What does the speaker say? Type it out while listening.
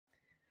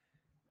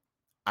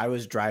I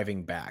was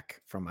driving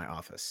back from my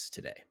office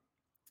today,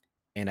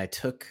 and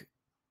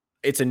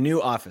it's a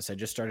new office. I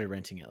just started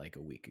renting it like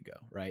a week ago,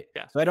 right?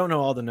 Yeah. So I don't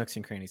know all the nooks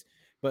and crannies,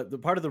 but the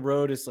part of the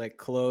road is like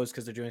closed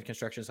because they're doing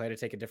construction. So I had to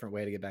take a different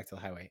way to get back to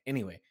the highway.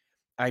 Anyway,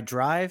 I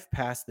drive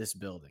past this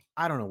building.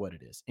 I don't know what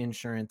it is.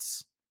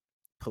 Insurance,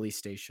 police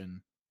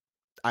station.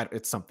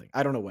 It's something.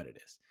 I don't know what it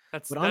is.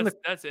 That's But on that's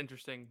the that's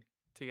interesting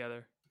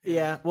together. Yeah.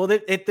 Yeah, well,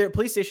 their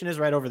police station is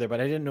right over there, but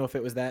I didn't know if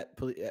it was that.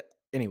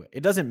 Anyway,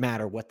 it doesn't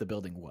matter what the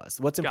building was.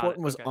 What's Got it.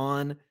 important was Okay.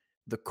 on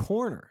the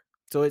corner.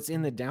 So it's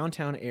in the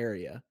downtown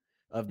area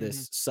of Mhm.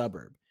 this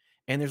suburb,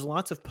 and there's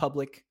lots of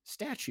public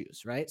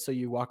statues, right? So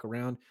you walk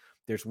around.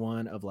 There's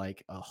one of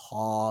like a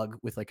hog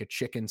with like a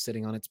chicken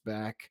sitting on its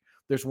back.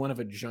 There's one of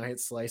a giant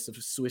slice of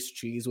Swiss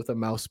cheese with a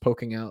mouse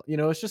poking out.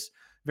 It's just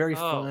very Oh,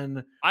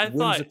 fun, I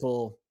thought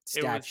whimsical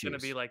it was gonna be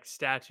statues. like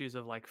statues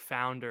of like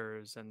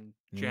founders and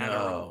No,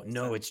 generals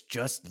no, and it's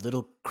just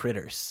little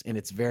critters and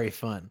it's very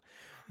fun.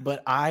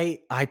 But I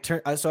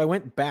turned so I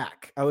went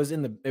back. I was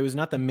in the it was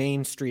not the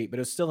main street, but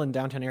it was still in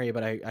downtown area,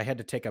 but I had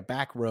to take a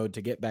back road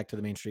to get back to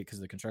the main street because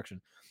of the construction.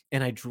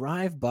 And I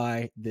drive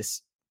by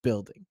this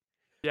building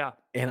yeah.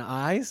 and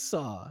I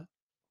saw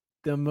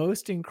the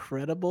most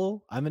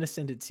incredible. I'm gonna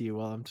send it to you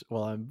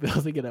while I'm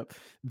building it up.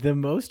 The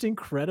most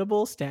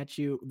incredible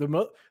statue.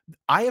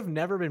 I have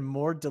never been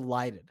more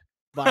delighted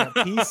by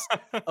a piece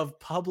of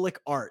public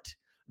art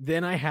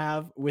than I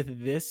have with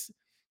this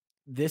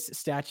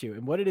statue.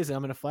 And what it is,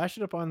 I'm gonna flash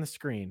it up on the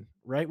screen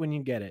right when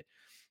you get it.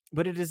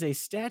 But it is a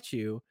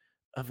statue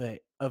of a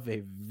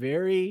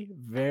very,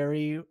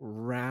 very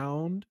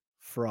round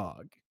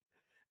frog.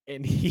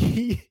 And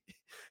he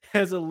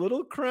has a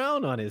little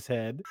crown on his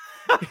head.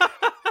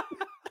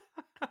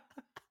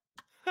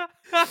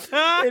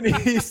 And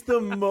he's the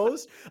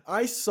most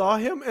I saw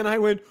him and I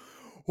went,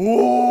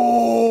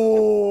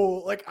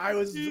 "Oh!" Like I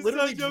was He's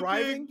literally such a big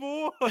driving.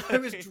 boy. I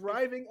was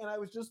driving and I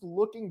was just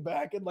looking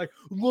back and like,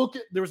 look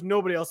at there was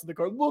nobody else in the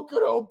car. Look at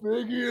how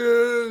big he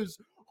is.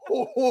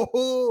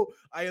 Oh,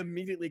 I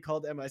immediately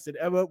called Emma. I said,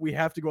 Emma, we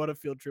have to go on a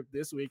field trip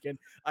this weekend.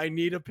 I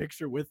need a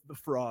picture with the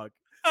frog.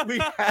 We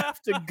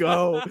have to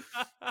go.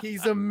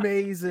 He's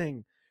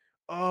amazing.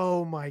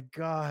 Oh my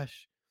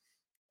gosh.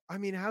 I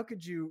mean, how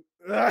could you?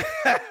 Why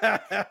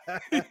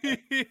does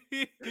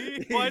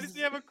he's,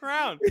 he have a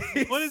crown?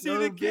 What he's is he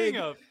the so king big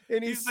of?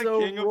 and He's he's the so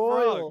king of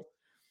frogs. royal.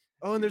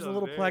 Oh, and He's there's a a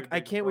little very plaque. I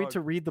big can't wait frog.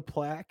 to read the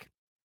plaque.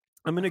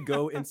 I'm gonna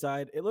go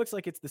inside. It looks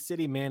like it's the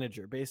city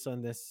manager based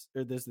on this,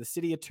 or there's the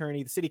city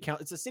attorney, the city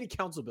council. It's a city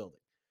council building.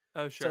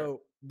 Oh, sure.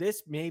 So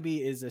this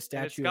maybe is a And it's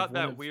statue of got one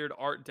that of weird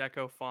Art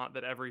Deco font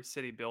that every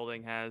city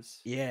building has.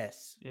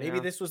 yes, maybe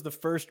Yeah. this was the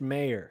first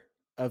mayor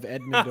of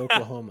Edmond,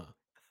 Oklahoma.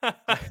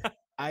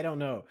 I don't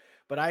know,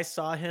 but I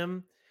saw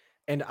him,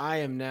 and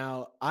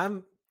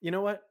you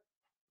know what?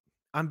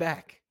 I'm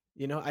back.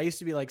 I used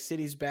to be like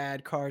cities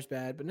bad, cars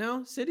bad, but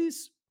now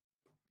cities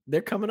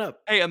they're coming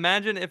up. Hey,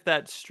 imagine if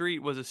that street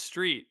was a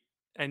street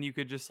and you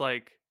could just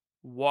like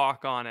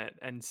walk on it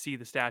and see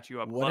the statue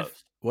up What if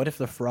close. what if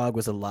the frog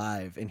was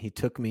alive and he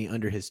took me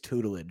under his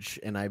tutelage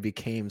and I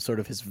became sort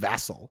of his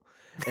vassal,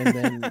 and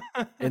then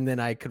and then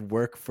I could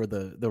work for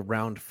the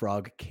round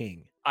frog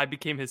king. I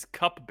became his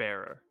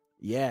cupbearer.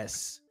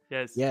 Yes.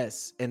 Yes.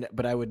 Yes,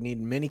 but I would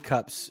need many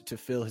cups to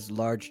fill his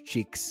large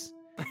cheeks.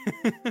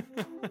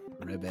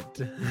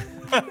 Ribbit.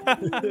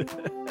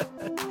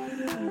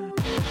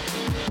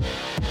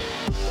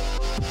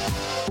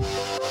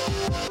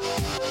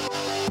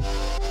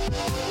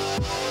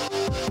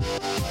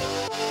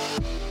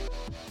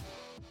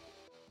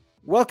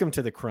 Welcome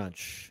to The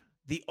Crunch,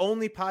 the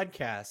only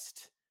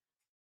podcast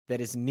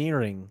that is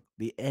nearing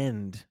the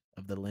end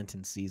of the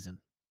Lenten season.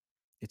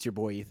 It's your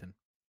boy, Ethan.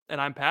 And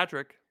I'm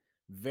Patrick.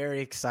 Very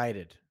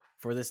excited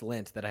for this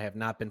Lent that I have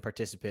not been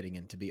participating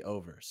in to be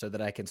over so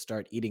that I can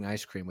start eating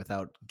ice cream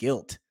without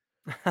guilt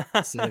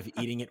instead of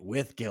eating it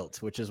with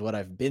guilt, which is what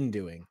I've been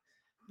doing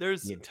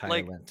There's the entire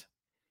like Lent.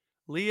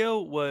 Leo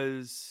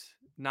was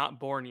not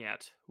born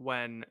yet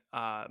when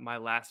my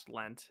last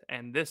Lent,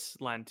 and this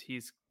Lent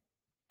he's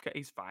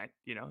fine.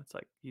 It's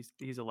like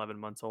he's 11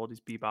 months old.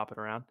 He's bebopping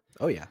around,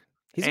 Oh, yeah.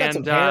 He's got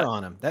some and hair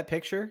on him. That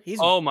picture, he's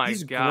oh my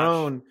he's gosh,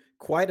 grown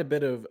quite a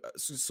bit of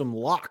some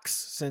locks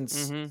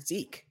since hmm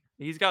Zeke.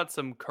 he's got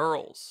some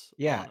curls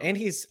Yeah, on him.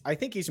 and I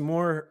think he's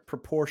more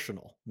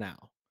proportional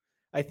now.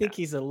 I Yeah, think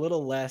he's a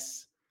little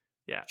less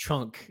yeah.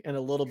 chunk and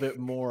a little bit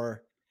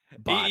more He's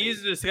body.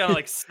 just gotta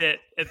like sit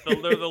at the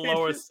Just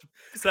lowest,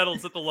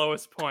 settles at the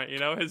lowest point.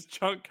 His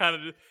chunk kind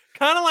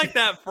of like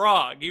that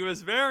frog. He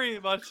was very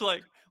much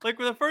like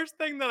the first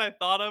thing that I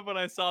thought of when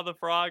I saw the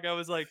frog. I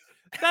was like,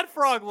 that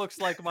frog looks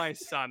like my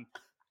son,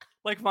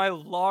 like my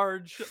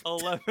large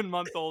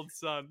 11-month-old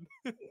son.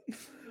 It's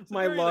a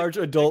my very like large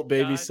thick adult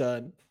baby guy.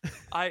 son.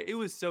 It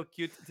was so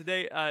cute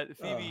today. Uh,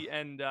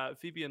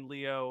 Phoebe and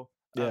Leo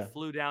yeah.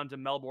 flew down to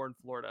Melbourne,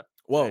 Florida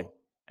today, Whoa.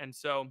 and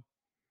so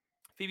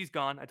Phoebe's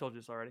gone. I told you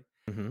this already.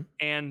 Mhm.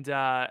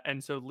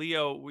 And so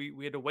Leo, we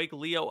had to wake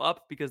Leo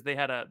up because they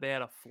had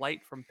a flight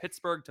from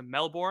Pittsburgh to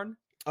Melbourne.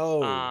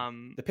 Oh,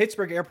 Um, the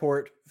Pittsburgh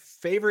airport,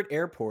 favorite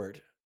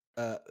airport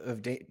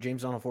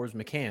James Donald Forbes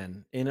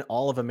McCann in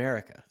all of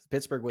America.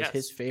 Pittsburgh was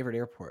his Yes. favorite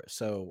airport.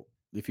 So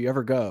if you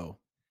ever go,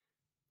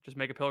 Just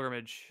make a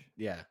pilgrimage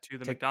yeah, to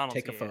the take McDonald's.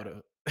 take a Yeah.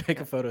 photo, take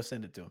a Yeah. photo,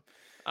 send it to him.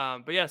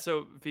 But yeah,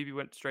 so Phoebe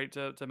went straight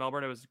to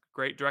Melbourne. It was a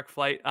great direct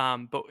flight.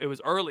 But it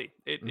was early.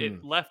 It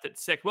Mm. left at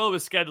 6. Well, it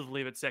was scheduled to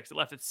leave at 6. It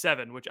left at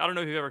 7, which I don't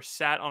know if you've ever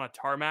sat on a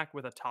tarmac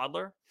with a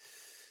toddler.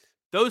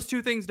 Those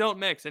two things don't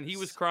mix, and he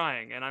was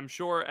crying, and I'm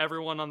sure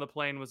everyone on the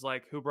plane was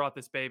like, "Who brought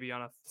this baby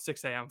on a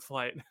 6 a.m.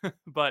 flight?"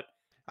 But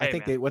I hey,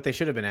 think man. what they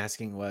should have been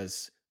asking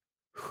was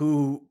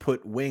who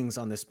put wings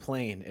on this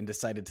plane and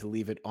decided to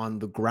leave it on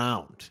the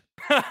ground.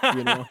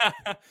 You know,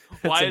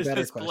 that's Why a is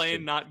better this plane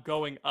question. not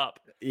going up?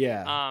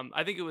 Yeah.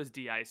 I think it was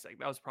de-icing.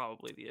 That was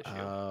probably the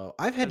issue.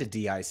 I've had to 'Cause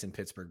de-ice in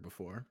Pittsburgh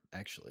before,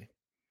 actually.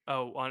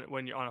 oh, on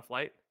when you're on a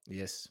flight?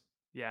 Yes.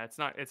 Yeah, it's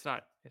not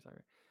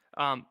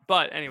great.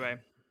 But anyway,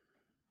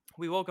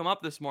 we woke him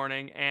up this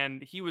morning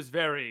and he was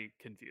very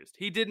confused.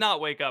 He did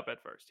not wake up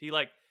at first. We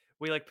like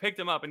picked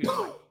him up and he was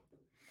like,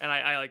 and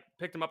I like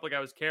picked him up like I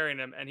was carrying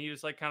him and he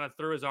just like kind of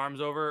threw his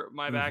arms over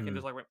my back and Mhm.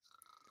 just like went,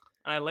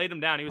 and I laid him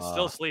down. He was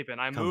still sleeping.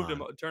 I Come moved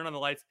him, on. turned on the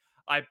lights.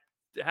 I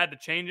had to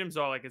change him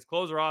so like his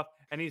clothes are off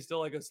and he's still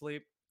like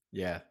asleep.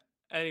 Yeah.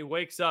 And he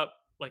wakes up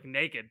like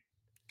naked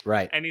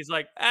Right. and he's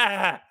like,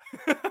 ah.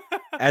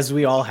 As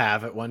we all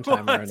have at one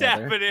time or What's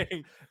another.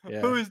 happening?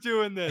 Yeah. Who's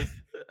doing this?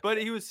 But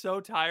he was so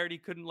tired he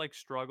couldn't like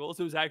struggle.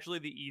 So it was actually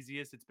the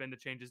easiest it's been to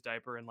change his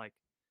diaper in like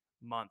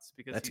months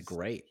because That's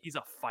great. he's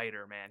a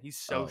fighter, man. He's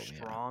so Oh, yeah.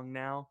 strong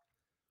now.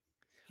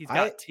 He's I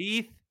got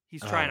teeth.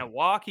 He's trying to oh,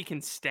 walk. He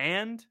can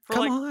stand for come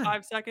like on.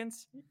 5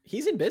 seconds.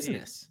 He's in Jeez.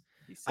 business.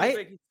 He's so I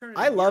big. He's turning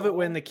I a year love it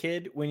when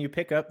old. when you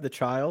pick up the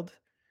child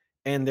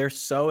and they're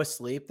so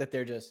asleep that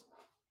they're just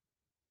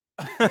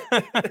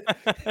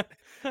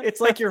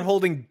it's like you're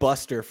holding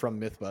Buster from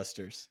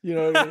Mythbusters. You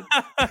know what I mean?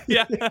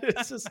 Yeah.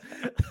 It's just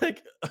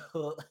like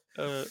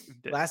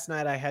Dead. last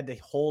night I had to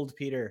hold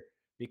Peter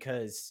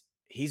because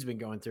he's been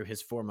going through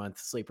his 4-month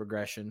sleep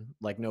regression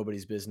like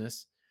nobody's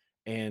business.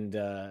 And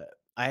I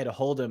had to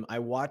hold him. I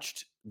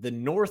watched The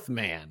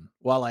Northman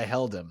while I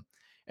held him.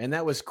 And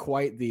that was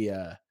quite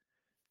the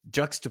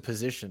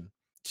juxtaposition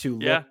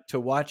Yeah. to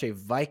watch a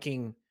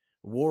Viking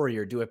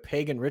warrior do a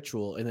pagan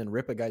ritual and then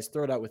rip a guy's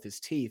throat out with his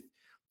teeth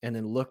and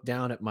then look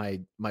down at my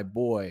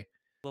boy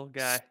Little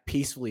guy.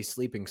 peacefully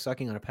sleeping,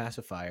 sucking on a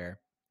pacifier.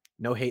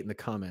 No hate in the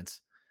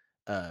comments.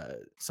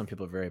 Some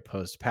people are very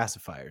opposed to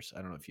pacifiers.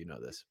 I don't know if you know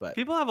this, but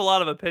People have a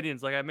lot of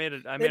opinions. Like I they made a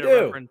do.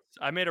 reference.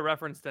 I made a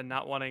reference to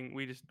not wanting.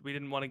 We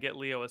didn't want to get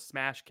Leo a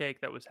smash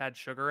cake that had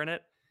sugar in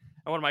it.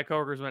 And one of my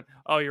coworkers went,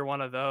 "Oh, you're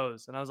one of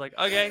those." And I was like,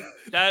 "Okay,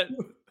 that."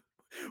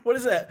 What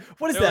is that?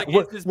 What is They're that?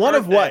 like, "It's his One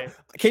of what?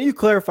 birthday." Can you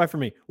clarify for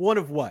me? One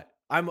of what?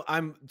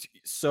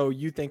 So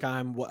you think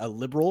I'm a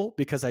liberal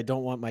because I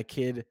don't want my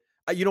kid?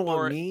 You don't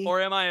want me? Or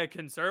am I a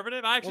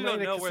conservative? I Or actually am I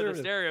don't a know where the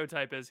conservative?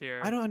 stereotype is I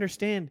here. don't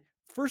understand.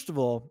 First of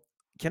all,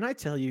 can I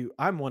tell you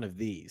I'm one of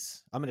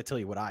these? I'm going to tell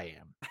you what I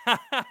am.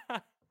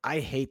 I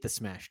hate the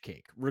smash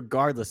cake,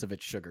 regardless of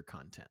its sugar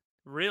content.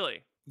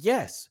 Really?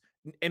 Yes.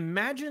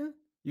 Imagine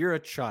you're a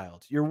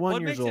child. You're one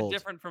What years makes it old.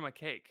 different from a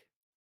cake?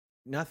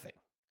 Nothing.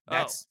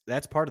 Oh,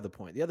 That's part of the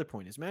point. The other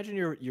point is imagine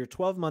you're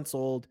 12 months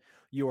old,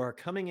 you are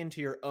coming into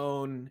your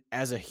own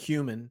as a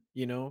human,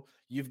 you know.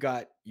 You've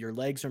got your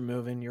legs are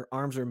moving, your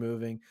arms are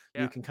moving.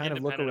 You yeah, can kind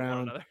of look independent of one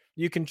around. another.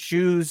 You can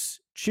choose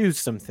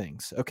some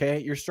things, okay?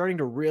 You're starting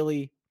to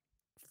really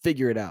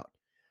figure it out.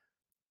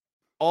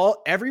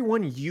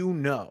 Everyone you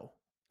know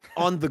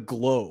on the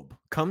globe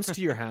comes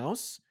to your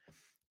house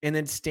and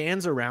then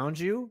stands around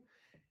you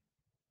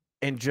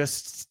and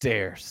just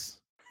stares.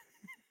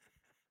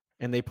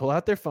 And they pull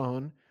out their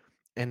phone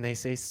and they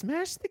say,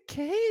 "Smash the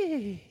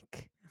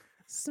cake.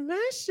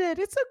 Smash it.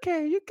 It's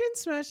okay. You can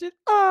smash it.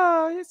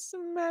 Oh, you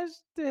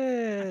smashed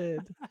it."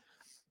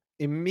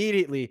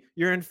 Immediately,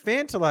 you're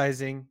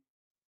infantilizing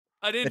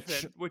An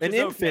infant, which an is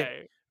infant,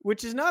 okay.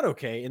 which is not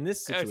okay in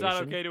this It's not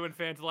situation. okay to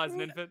infantilize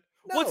an infant.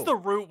 What's No. the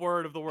root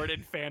word of the word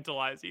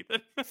infantilize, Ethan?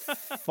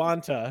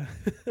 Fanta.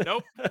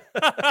 Nope.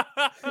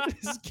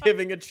 Just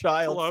giving a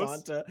child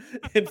Close. Fanta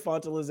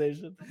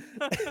infantilization.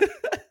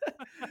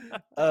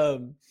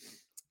 um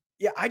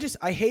yeah,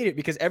 I hate it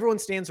because everyone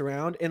stands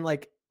around and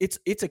like it's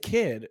a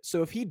kid.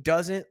 So if he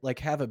doesn't like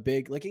have a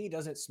big like he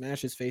doesn't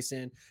smash his face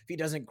in, if he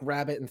doesn't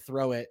grab it and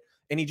throw it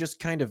and he just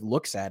kind of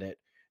looks at it,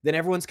 then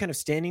everyone's kind of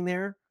standing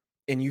there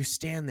and you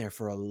stand there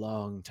for a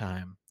long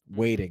time Mhm.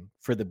 waiting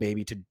for the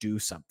baby to do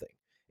something.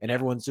 And Yeah.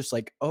 everyone's just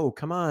like, "Oh,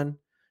 come on,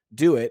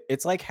 do it."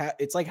 It's like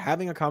it's like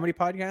having a comedy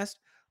podcast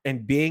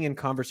and being in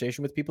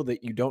conversation with people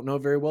that you don't know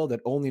very well that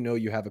only know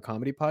you have a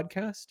comedy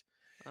podcast.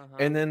 Uh-huh.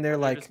 And then they're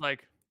And they're just like,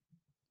 like,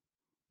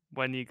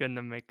 "When you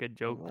gonna make a "Come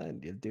joke?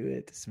 on, you do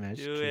it, smash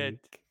Do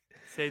it. cake."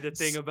 Say the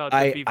thing about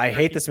the beef I hate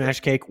jerky the joke." smash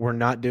cake. We're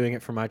not doing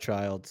it for my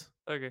child.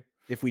 Okay.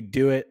 If we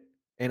do it,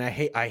 and I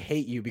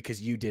hate you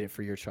because you did it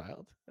for your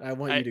child. I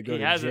want you to go He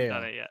to hasn't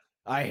done jail. it yet.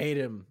 I hate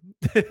him.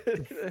 I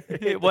hate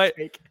the What?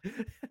 cake.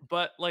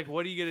 But like,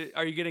 what are you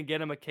gonna get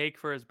him a cake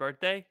for his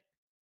birthday?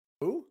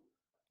 Who?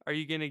 Are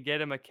you gonna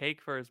get him a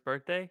cake for his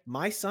birthday?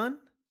 My son?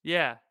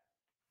 Yeah,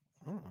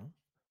 I don't know.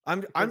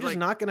 I'm because just like,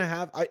 not gonna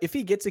have. If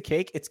he gets a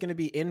cake, it's gonna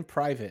be in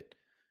private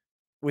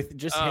with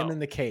just him oh,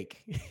 and the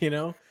cake. You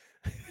know.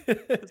 some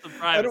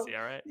I don't. privacy,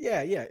 all right.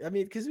 Yeah, yeah. I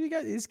mean, because we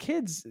got these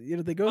kids. They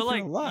go But through a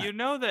like, lot. you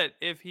know that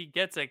if he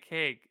gets a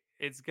cake,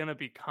 it's gonna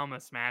become a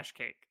smash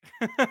cake.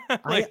 I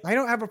Like, I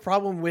don't have a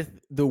problem with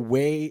the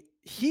way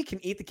he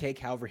can eat the cake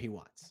however he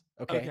wants.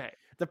 Okay. okay,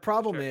 The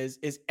problem sure,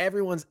 is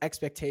everyone's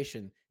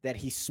expectation that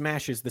he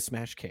smashes the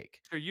smash cake.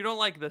 sure. You don't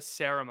like the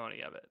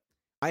ceremony of it,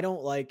 I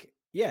don't like.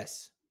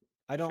 Yes,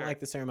 I don't sure. like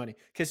the ceremony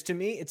because to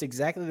me it's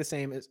exactly the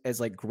same as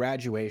like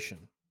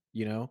graduation.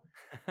 You know,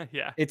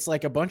 Yeah. it's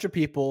like a bunch of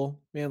people,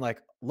 man.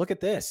 Like, look at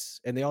this,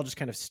 and they all just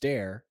kind of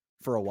stare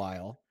for a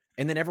while,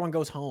 and then everyone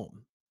goes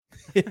home.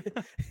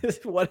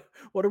 What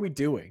are we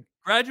doing?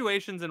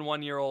 Graduations and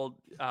 1-year-old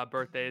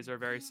birthdays are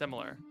very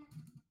similar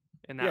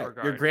in that Yeah, your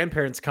regard.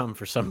 grandparents come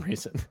for some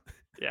reason.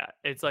 Yeah,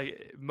 it's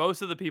like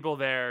most of the people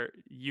there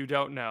you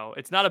don't know.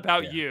 It's not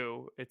about Yeah.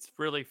 you. It's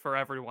really for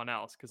everyone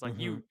else because like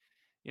Hmm.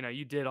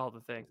 you did all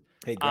the things.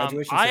 Hey,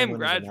 graduation I am ceremonies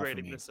are not for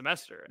graduating me. this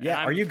semester, and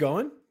Yeah, are you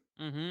going?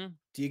 mhm.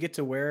 Do you get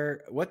to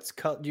wear what's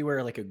color? Do you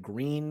wear like a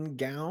green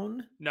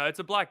gown? No, it's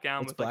a black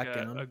gown What's with like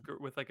black gown?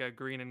 with like a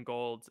green and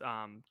gold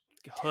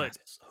hood.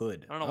 Tassels,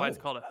 hood. I don't know why it's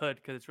Oh, called a hood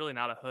because it's really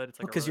not a hood. It's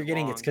like a because really you're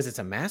getting it's long. because it's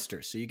a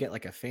master, so you get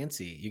like a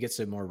fancy. You get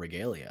some more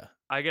regalia.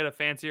 I get a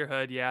fancier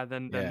hood, yeah,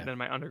 than Yeah. than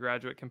my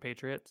undergraduate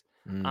compatriots.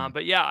 Mm.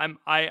 But yeah,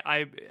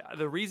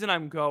 the reason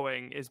I'm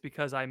going is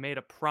because I made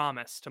a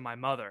promise to my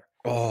mother.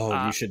 Oh, you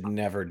Uh, should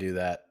never do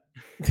that.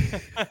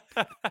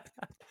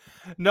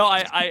 no,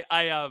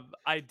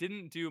 I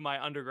didn't do my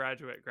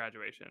undergraduate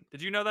graduation.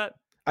 Did you know that?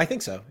 I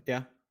think so.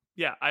 Yeah.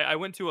 Yeah, I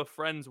went to a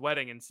friend's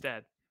wedding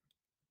instead.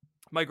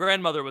 My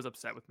grandmother was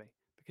upset with me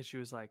because she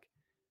was like,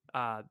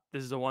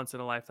 this is a once in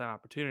a lifetime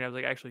opportunity. I was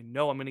like, actually,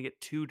 no, I'm going to get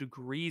 2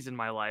 degrees in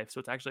my life. So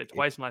it's actually a It,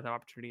 twice in a lifetime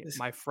opportunity. this,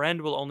 My friend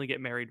will only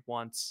get married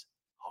once,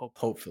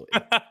 hopefully.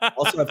 hopefully.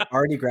 Also, I've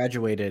already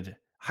graduated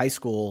high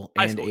school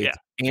High and school, yeah.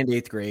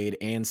 eighth grade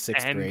and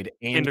sixth And grade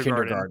and kindergarten.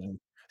 kindergarten.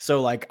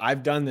 So like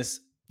I've done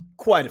this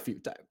quite a few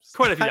times.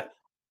 Quite a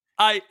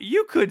few.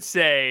 You could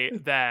say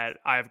that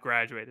I've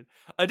graduated.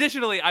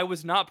 Additionally, I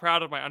was not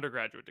proud of my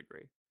undergraduate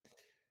degree.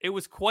 It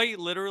was quite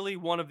literally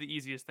one of the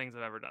easiest things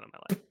I've ever done in my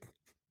life.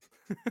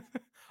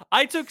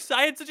 I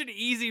had such an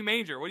easy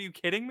major. What are you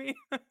kidding me?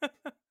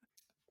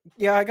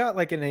 Yeah, I got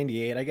like a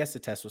 98. I guess the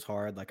test was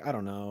hard. Like, I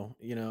don't know.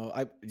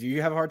 I do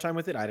you have a hard time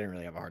with it? I didn't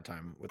really have a hard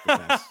time with the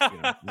test.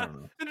 I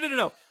don't know.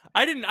 No.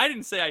 I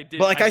didn't say But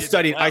like I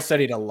did I well.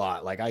 studied a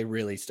lot. Like I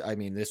really I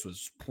mean, this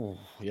was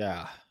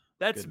yeah,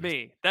 That's goodness.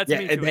 me. That's Yeah,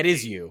 me and to a that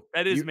is T. you.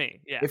 That is You me.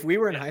 Yeah. if we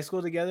were in Yeah. high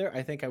school together,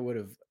 I think I would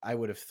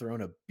have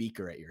thrown a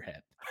beaker at your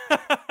head.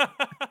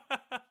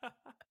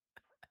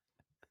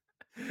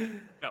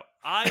 No,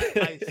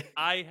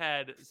 I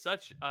had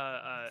such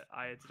I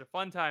had such a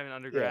fun time in Yeah.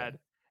 undergrad,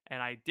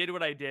 and I did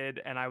what I did,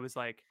 and I was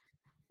like,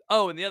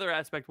 oh, and the other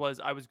aspect was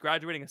I was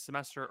graduating a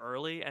semester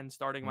early and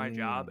starting my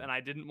job, Mm, and I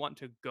didn't want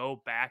to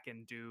go back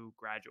and do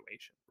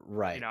graduation.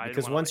 right. I didn't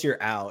Because want to once like,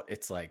 you're out,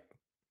 it's like,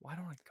 why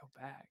don't I go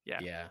back? Yeah,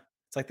 yeah.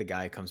 It's like the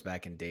guy who comes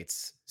back and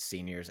dates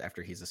seniors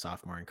after he's a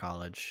sophomore in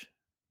college,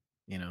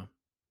 you know?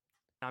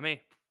 not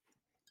me.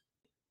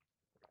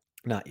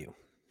 Not you.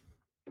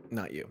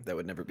 Not you. That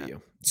would never be No.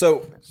 you.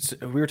 So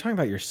we were talking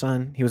about your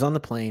son. He was on the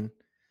plane.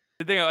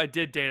 The thing I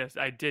did date a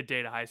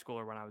high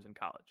schooler when I was in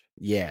college.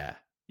 Yeah.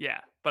 Yeah,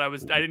 but I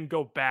didn't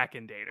go back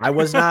and date I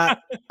was her.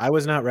 not I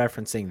was not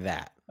referencing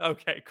that.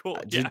 Okay, cool.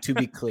 Yeah, Just to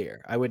be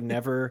clear, I would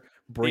never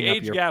the bring up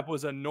age your gap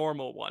was a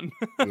normal one.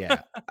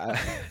 yeah.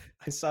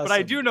 I saw But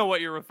I do some know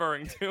what you're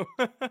referring to.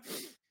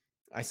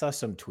 I saw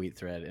some tweet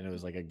thread and it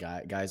was like a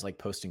guys like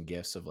posting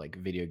gifs of like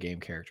video game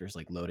characters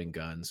like loading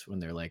guns when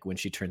they're like when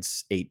she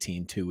turns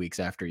 18 2 weeks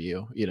after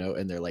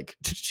and they're like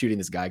shooting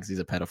this guy because he's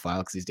a pedophile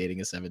because he's dating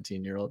a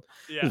 17-year-old.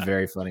 It was Yeah,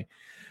 very funny.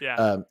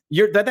 yeah.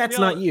 We That's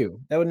all not you.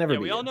 That would never yeah,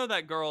 be we all you. know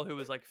that girl who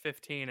was like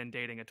 15 and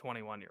dating a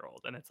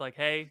 21-year-old, and it's like,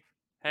 hey,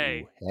 Ooh,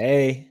 hey,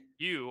 hey.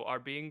 you are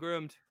being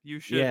groomed. Yes. It You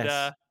should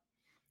avoid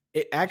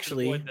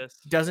actually this.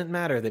 doesn't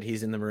matter that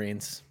he's in the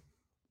Marines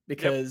Yep.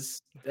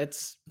 because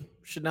that's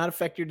should not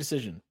affect your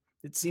decision.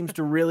 It seems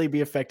to really be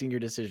affecting your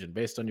decision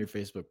based on your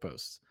Facebook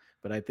posts.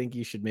 But I think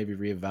you should maybe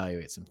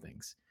reevaluate some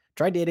things.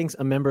 Try dating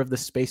a member of the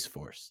Space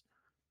Force.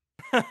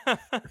 At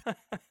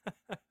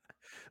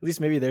least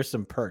maybe there's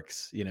some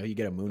perks. You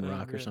get a moon Oh,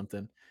 rock or man.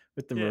 something.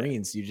 With the Yeah.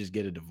 Marines, you just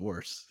get a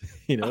divorce.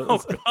 Oh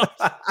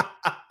gosh,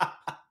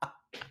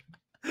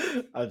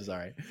 I'm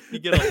sorry. you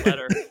get a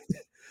letter.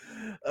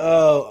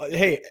 Oh,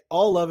 hey,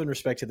 all love and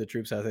respect to the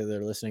troops out there that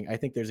are listening. I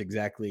think there's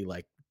exactly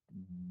like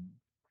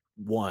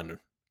one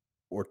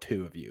or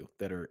two of you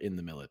that are in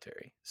the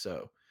military.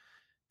 So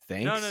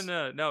thanks.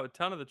 No. A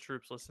ton of the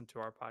troops listen to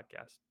our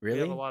podcast. We have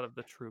a Really? lot of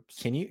the troops.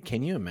 Can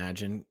you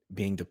imagine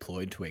being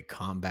deployed to a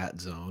combat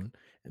zone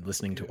and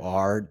listening to Dude.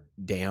 our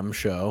damn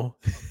show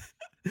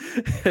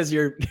as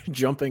you're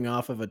jumping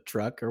off of a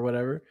truck or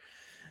whatever?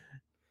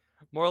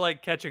 More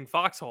like catching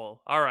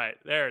foxhole. All right,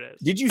 there it is.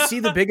 Did you see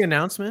the big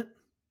announcement?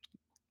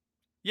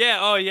 Yeah.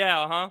 Oh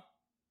yeah. Uh huh.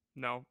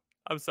 No.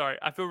 I'm sorry.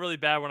 I feel really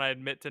bad when I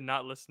admit to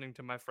not listening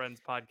to my friend's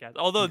podcast.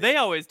 Although they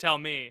always tell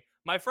me,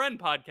 my friend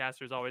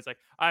podcaster is always like,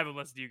 I haven't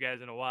listened to you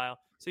guys in a while.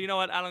 So you know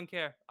what? I don't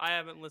care. I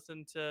haven't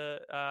listened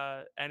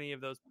to any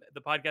of those.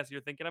 The podcast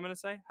you're thinking I'm going to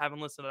say, haven't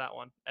listened to that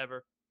one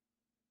ever.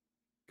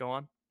 Go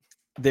on.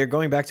 They're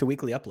going back to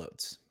weekly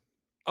uploads.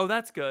 Oh,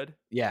 that's good.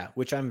 Yeah,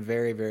 which I'm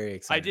very, very I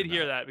excited did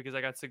hear about. that because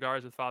I got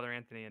cigars with Father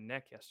Anthony and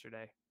Nick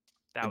yesterday.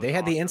 That was They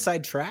had the awesome.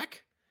 inside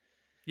track?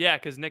 Yeah,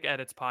 because Nick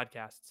edits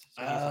podcasts.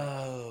 So he's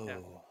like, yeah.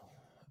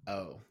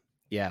 Oh.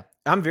 Yeah.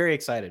 I'm very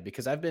excited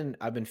because I've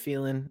been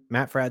feeling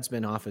Matt Frad's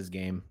been off his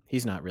game.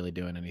 He's not really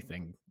doing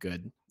anything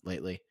good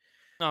lately.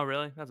 Oh,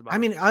 really? That's about I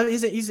mean,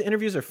 his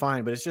interviews are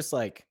fine, but it's just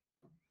like,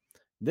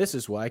 this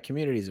is why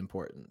community is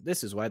important.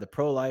 This is why the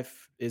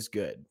pro-life is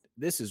good.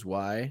 This is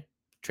why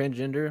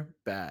transgender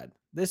bad.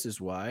 This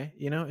is why,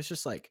 it's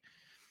just like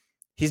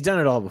he's done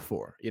it all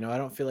before. I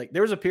don't feel like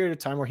there was a period of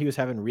time where he was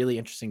having really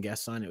interesting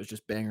guests on. It was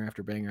just banger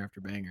after banger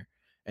after banger.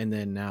 And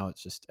then now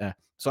it's just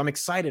so I'm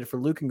excited for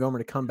Luke and Gomer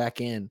to come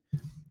back in.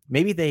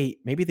 Maybe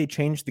they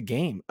changed the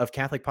game of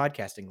Catholic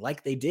podcasting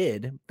like they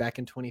did back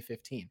in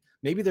 2015.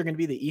 Maybe they're going to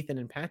be the Ethan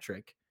and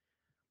Patrick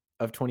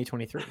of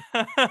 2023.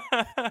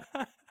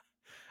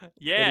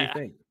 Yeah. What do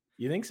you think?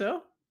 You think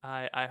so?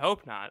 I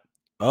hope not.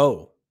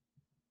 Oh,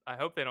 I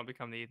hope they don't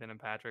become the Ethan and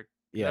Patrick.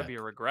 yeah. That'd be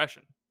a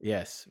regression.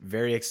 Yes.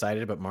 Very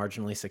excited, but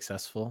marginally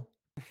successful.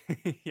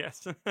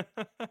 Yes.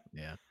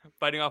 Yeah.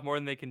 Biting off more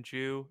than they can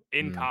chew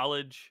in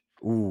college.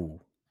 Ooh.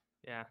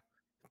 Yeah.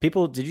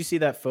 People, did you see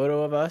that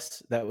photo of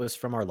us that was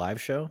from our live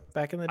show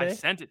back in the day? I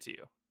sent it to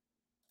you.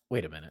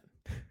 Wait a minute.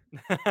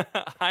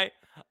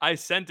 I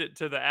sent it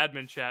to the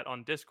admin chat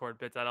on Discord,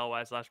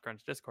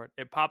 bit.ly/crunch Discord.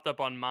 It popped up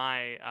on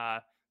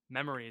my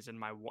memories in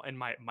my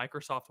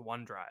Microsoft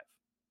OneDrive.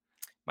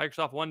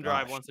 Microsoft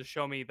OneDrive wants to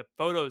show me the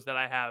photos that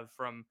I have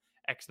from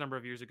X number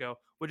of years ago,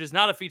 which is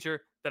not a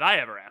feature that I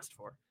ever asked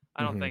for.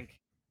 I don't think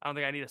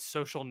I need a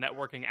social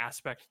networking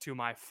aspect to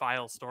my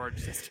file storage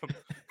system.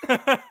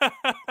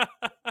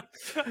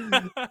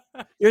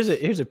 Here's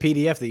a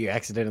PDF that you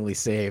accidentally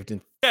saved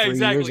in 3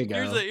 years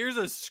ago. Here's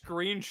a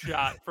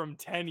screenshot from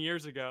 10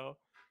 years ago.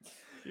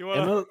 You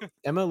want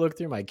Emma looked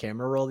through my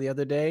camera roll the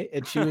other day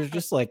and she was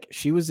just like,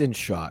 she was in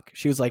shock.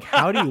 She was like,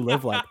 how do you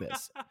live like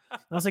this?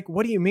 And I was like,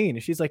 what do you mean?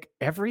 And she's like,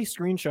 every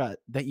screenshot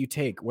that you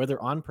take, whether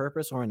on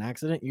purpose or an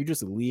accident, you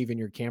just leave in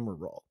your camera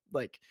roll.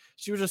 Like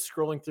she was just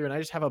scrolling through and I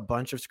just have a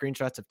bunch of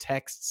screenshots of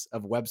texts,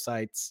 of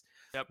websites,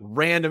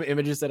 random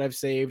images that I've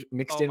saved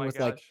mixed in with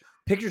like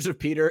pictures of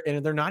Peter.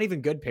 And they're not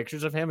even good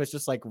pictures of him. It's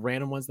just like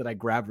random ones that I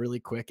grab really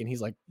quick. And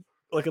he's like,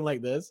 looking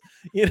like this,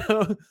 and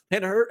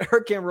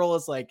her camera roll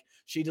is like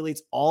she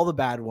deletes all the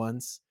bad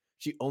ones.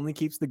 She only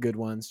keeps the good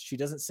ones. She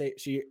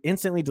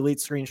instantly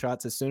deletes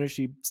screenshots as soon as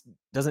she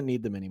doesn't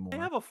need them anymore.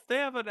 They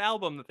have an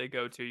album that they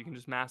go to. You can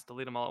just mass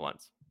delete them all at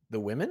once. The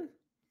women?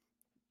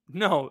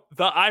 No,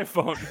 the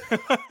iPhone.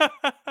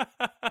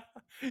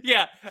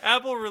 Yeah,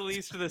 Apple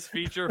released this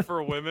feature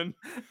for women.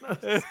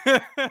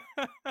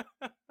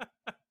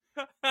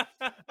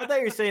 I thought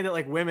you were saying that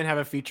like women have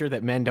a feature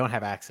that men don't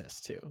have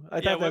access to.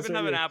 Yeah, women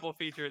have an Apple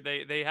feature.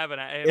 They have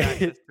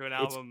access to an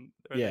album.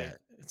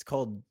 It's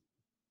called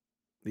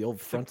the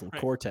old frontal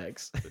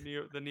cortex. The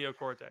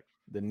neocortex.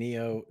 The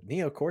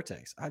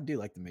neocortex. I do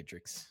like the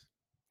Matrix.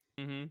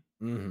 The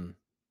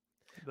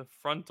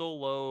frontal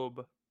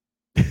lobe.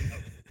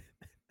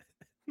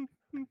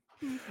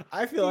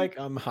 I feel like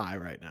I'm high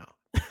right now.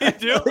 You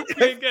do?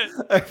 Okay, good.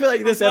 I feel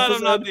like this episode.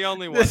 I'm not the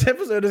only one. This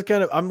episode is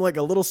I'm like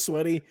a little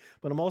sweaty,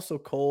 but I'm also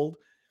cold,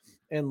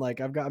 and like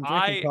I'm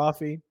drinking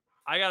coffee.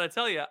 I gotta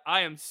tell you,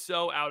 I am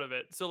so out of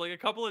it. So like a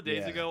couple of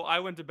days ago, I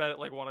went to bed at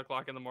like 1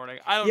 o'clock in the morning.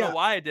 I don't know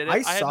why I did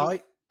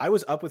it. I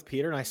was up with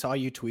Peter and I saw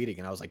you tweeting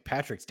and I was like,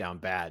 Patrick's down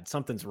bad.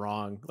 Something's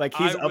wrong. Like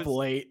he's up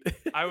late.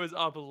 I was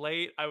up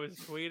late. I was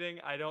tweeting.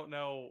 I don't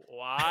know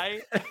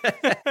why.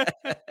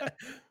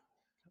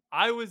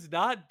 I was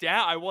not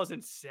down. I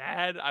wasn't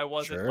sad. I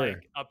wasn't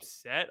like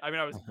upset. I mean,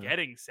 I was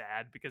getting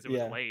sad because it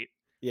was late.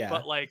 Yeah.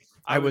 But like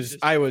I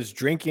was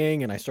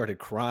drinking and I started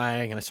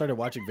crying and I started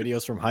watching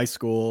videos from high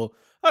school.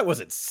 I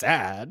wasn't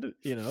sad,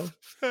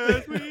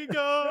 As we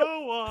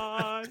go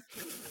on,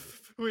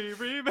 we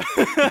remember.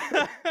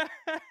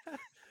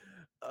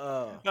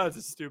 That's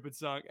a stupid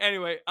song.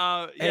 Anyway,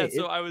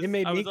 it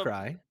made me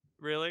cry.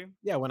 Really?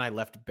 Yeah, when I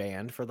left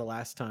band for the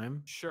last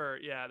time. Sure.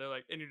 Yeah, they're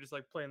like, and you're just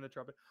like playing the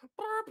trumpet.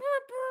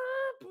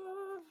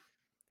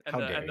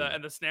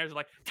 And the snares are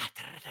like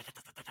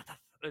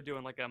they're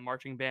doing like a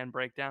marching band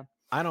breakdown.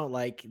 I don't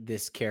like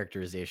this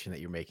characterization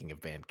that you're making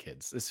of band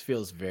kids. This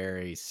feels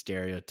very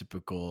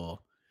stereotypical.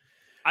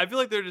 I feel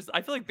like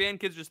band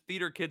kids are just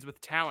theater kids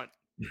with talent.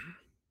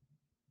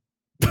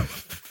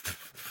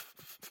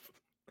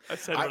 I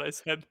said what I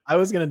said. I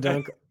was gonna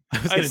dunk.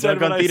 I was gonna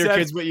dunk on theater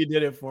kids, but you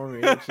did it for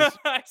me.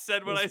 I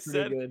said what I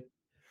said. Good.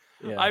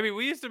 Yeah. I mean,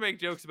 we used to make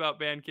jokes about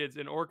band kids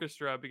in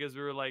orchestra because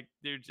we were like,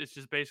 dude, it's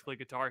just basically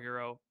Guitar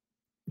Hero.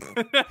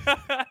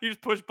 You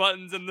just push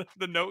buttons and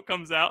the note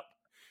comes out.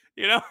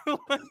 You know,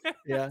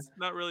 Yeah. it's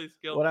not really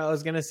What I skillful.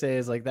 was gonna say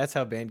is, like, that's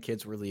how band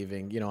kids were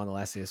leaving, on the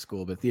last day of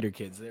school, but theater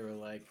kids, they were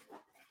like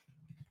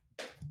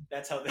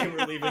that's how they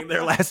were leaving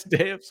their last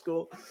day of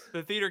school.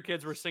 The theater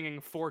kids were singing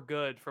 "For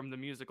Good" from the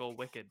musical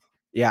Wicked.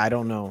 Yeah, I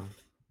don't know.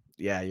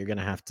 Yeah, you're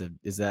gonna have to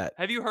is that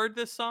Have you heard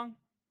this song?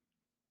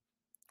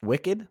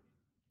 Wicked?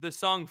 The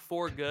song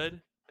 "For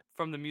Good"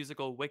 from the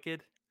musical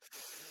Wicked?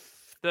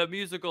 The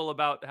musical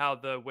about how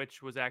the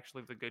witch was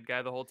actually the good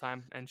guy the whole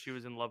time, and she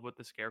was in love with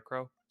the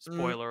scarecrow. Mm.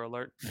 Spoiler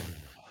alert.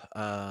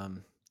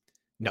 Um,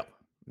 no.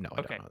 No, I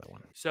don't Okay. know that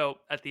one. So,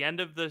 at the end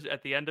of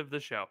the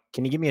show,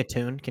 Can you give me a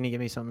tune? Can you give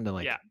me something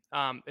to, yeah,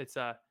 like it's,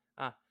 uh,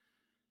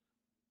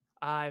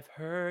 I've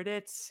heard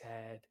it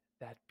said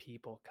that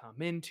people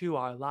come into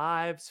our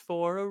lives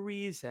for a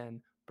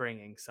reason,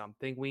 bringing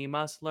something we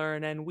must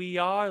learn, and we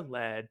are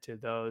led to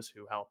those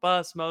who help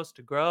us most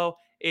to grow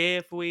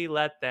if we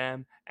let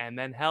them and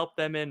then help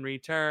them in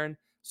return.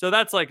 So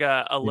that's like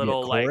a maybe a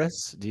little like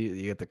chorus? Do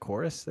you get the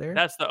chorus there?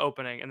 that's the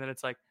opening, and then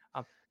it's like,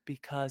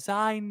 because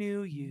I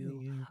knew you,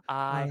 You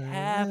I have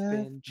have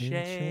been been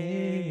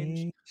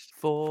changed changed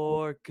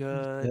for for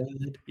good.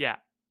 good. Yeah.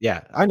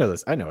 Yeah, I know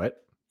this. I know it.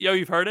 Yo,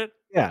 you've heard it?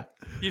 Yeah.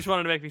 You just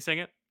wanted to make me sing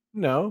it?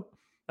 No.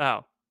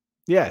 Oh.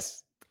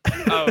 Yes.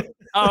 Oh.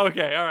 Oh,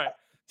 okay, alright.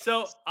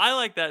 So, I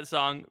like that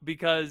song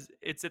because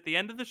it's at the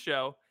end of the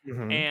show,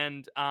 Mhm.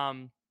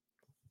 and,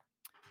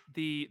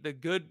 the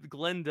good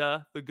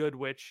Glinda, the good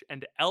witch,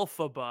 and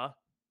Elphaba,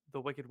 the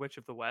wicked witch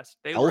of the West,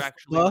 they were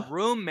actually Elphaba?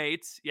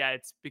 roommates. Yeah,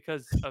 it's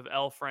because of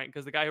L. Frank,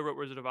 because the guy who wrote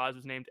Wizard of Oz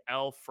was named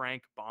L.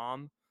 Frank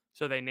Baum,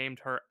 so they named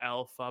her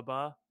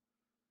Elphaba.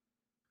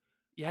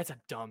 Yeah, it's a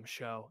dumb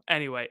show.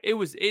 Anyway,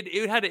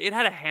 it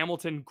had a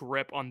Hamilton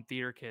grip on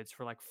theater kids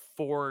for, like,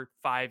 4,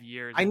 5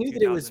 years I in knew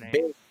that it was 2008.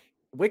 big.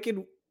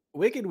 Wicked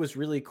Wicked was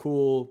really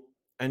cool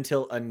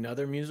until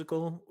another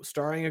musical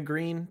starring a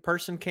green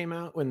person came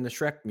out when the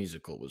Shrek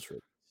musical was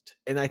released,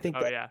 and I think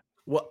Oh, that yeah.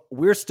 what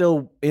we're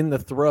still in the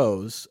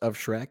throes of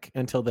Shrek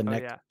Oh,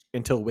 yeah.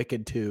 until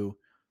Wicked 2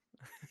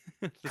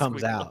 The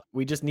comes squeakle. out.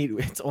 We just need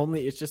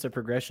it's just a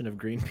progression of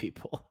green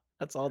people.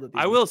 That's all that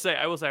I these will say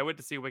I will say I went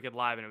to see Wicked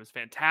live, and it was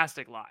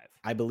fantastic live.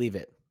 I believe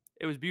it.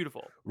 It was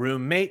beautiful.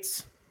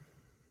 Roommates.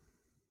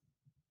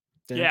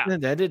 Dun, Yeah. dun,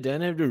 dun, dun,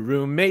 dun, dun,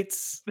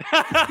 roommates.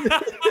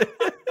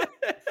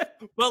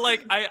 But,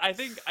 like, I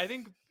think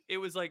it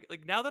was, like,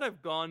 now that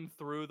I've gone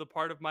through the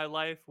part of my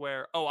life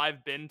where, oh,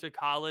 I've been to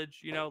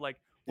college, like,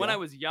 when I Yeah.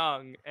 was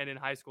young and in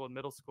high school and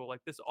middle school,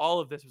 like, all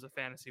of this was a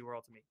fantasy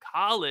world to me.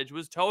 College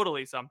was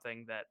totally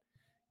something that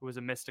was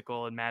a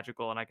mystical and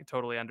magical, and I could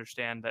totally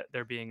understand that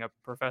there being a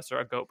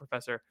goat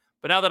professor.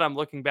 But now that I'm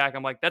looking back,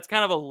 I'm like, that's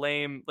kind of a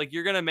lame like,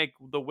 you're gonna make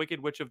the Wicked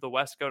Witch of the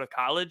West go to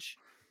college?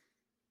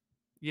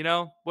 What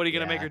are you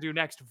gonna make Yeah. her do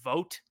next?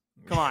 Vote?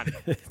 Come on.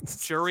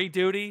 Jury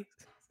duty?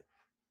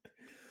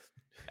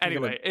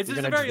 Anyway, it's You're just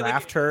a gonna very,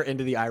 draft like her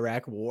into the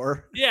Iraq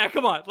war. yeah,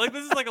 come on. Like,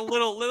 this is like a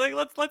little like,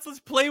 let's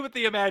play with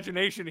the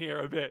imagination here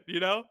a bit, you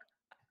know?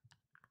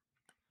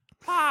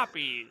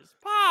 Poppies,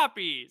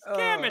 Uh,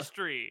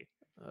 chemistry.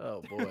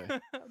 oh boy.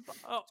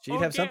 Oh, She'd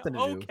have something to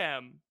do.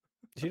 OChem.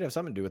 She'd have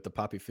something to do with the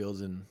poppy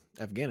fields in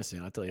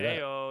Afghanistan, I'll tell you that.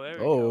 Ayo, there we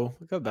go. Oh,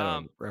 look how better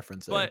Um,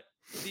 reference there. but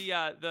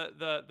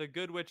the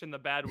good witch and the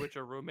bad witch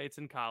are roommates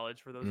in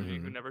college, for those of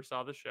you who Mhm. never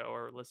saw the show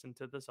or listened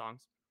to the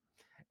songs.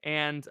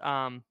 And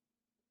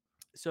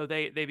so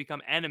they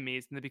become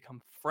enemies and they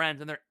become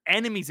friends, and they're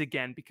enemies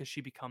again because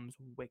she becomes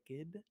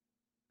wicked.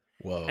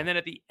 And Whoa. then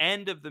at the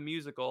end of the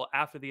musical,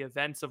 after the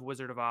events of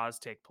Wizard of Oz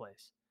take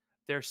place,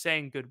 they're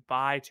saying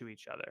goodbye to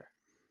each other,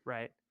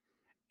 right?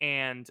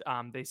 And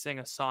they sing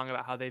a song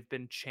about how they've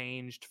been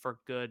changed for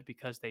good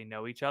because they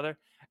know each other.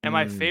 And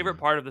my favorite Mm.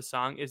 part of the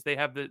song is they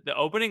have the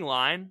opening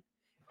line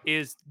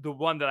is the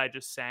one that I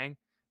just sang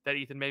that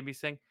Ethan made me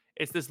sing.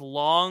 It's this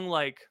long,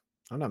 like,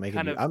 I'm not making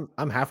kind you of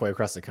I'm halfway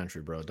across the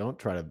country, bro. Don't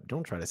try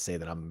to say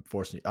that I'm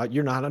forcing you.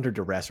 You're not under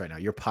duress right now.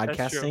 You're that's true.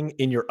 podcasting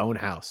in your own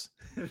house.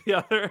 The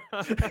other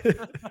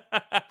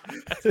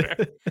that's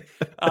fair.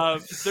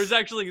 There's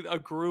actually a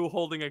Gru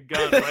holding a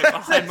gun right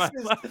behind my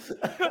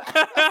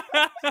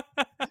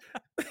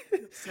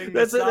Sing the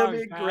That'd song,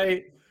 be Pat.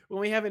 great. When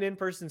we have an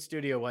in-person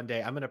studio one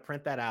day, I'm gonna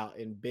print that out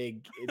in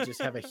big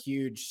just have a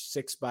huge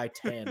 6 by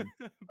 10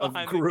 of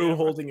Behind the Gru camera.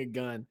 holding a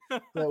gun. So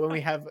that when we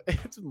have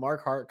it's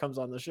Mark Hart comes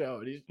on the show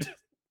and he's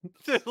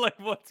Like,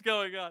 what's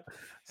going on?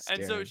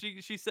 And so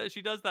staring. she says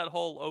she does that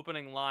whole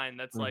opening line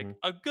that's like Mhm.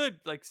 a good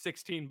like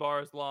 16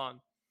 bars long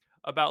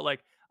about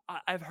like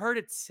I've heard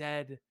it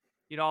said,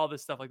 all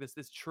this stuff like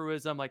this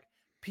truism, like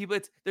people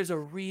there's a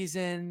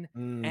reason,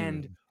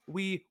 and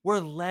Mm. we're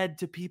led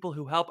to people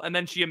who help, and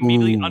then she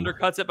immediately Ooh.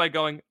 undercuts it by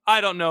going, I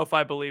don't know if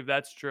I believe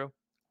that's true.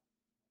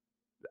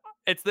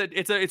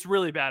 It's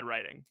really bad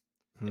writing.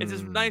 It's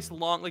this nice Hmm.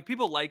 long, like,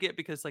 people like it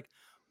because, like,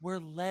 we're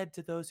led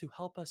to those who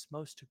help us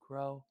most to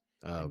grow,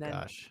 Oh and then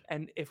gosh.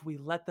 and if we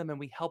let them and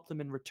we help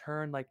them in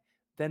return, like,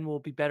 then we'll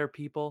be better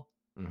people.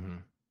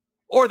 Mhm.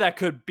 Or that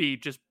could be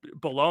just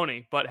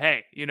baloney, but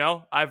hey,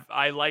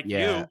 I like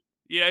Yeah. you.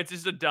 Yeah, it's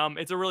just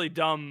it's a really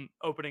dumb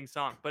opening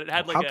song, but it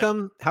had like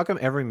a How come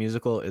every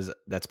musical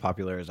that's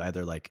popular is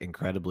either, like,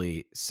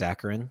 incredibly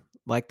saccharine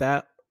like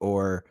that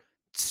or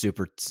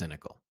super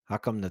cynical? How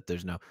come that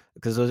there's no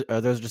because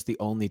those just the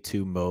only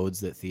 2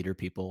 modes that theater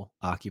people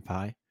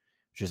occupy?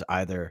 Which is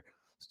either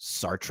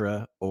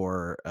Sartre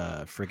or,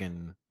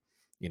 friggin',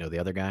 the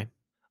other guy?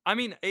 I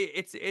mean,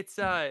 it's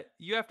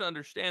you have to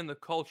understand the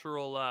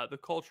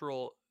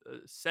cultural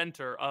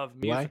center of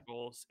Why?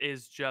 musicals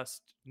is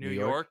just New New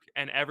York? York,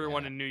 and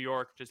everyone Yeah. in New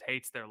York just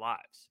hates their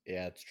lives.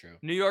 Yeah, it's true.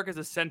 New York is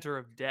a center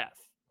of death.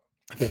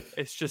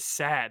 It's just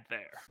sad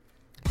there.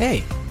 Hey,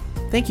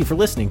 thank you for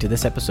listening to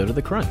this episode of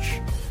The Crunch.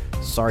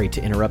 Sorry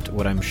to interrupt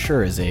what I'm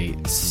sure is a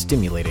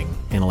stimulating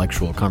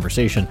intellectual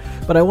conversation,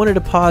 but I wanted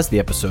to pause the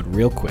episode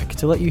real quick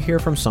to let you hear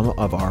from some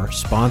of our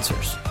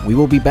sponsors. We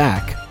will be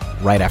back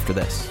right after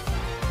this.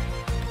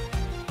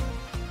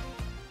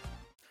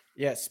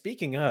 Yeah,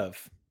 speaking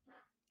of,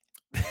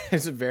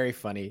 there's a very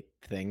funny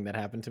thing that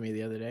happened to me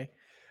the other day.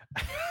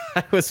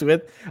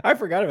 I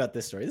forgot about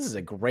this story. This is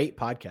a great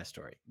podcast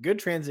story. Good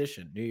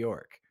transition, New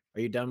York.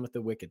 Are you done with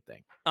the Wicked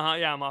thing? Yeah,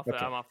 Okay. I'm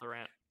off the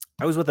rant.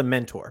 I was with a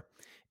mentor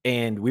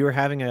and we were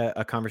having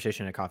a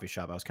conversation in a coffee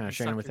shop. I was kind of He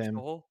sharing sucked with your him.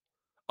 soul.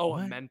 Oh, a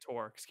What?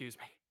 mentor. Excuse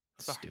me.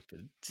 Sorry,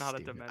 Stupid, not a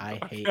stupid. I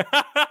dementor. hate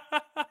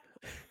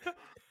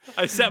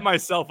I set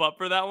myself up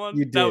for that one.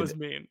 you That did. was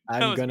mean.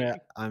 That I'm was gonna mean.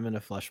 I'm gonna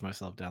flush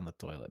myself down the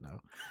toilet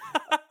now.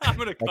 I'm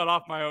gonna Like cut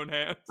off my own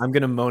hands. I'm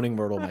gonna moaning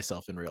myrtle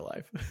myself in real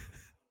life.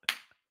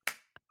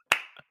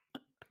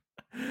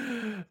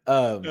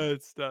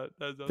 It's not.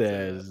 Don't say that.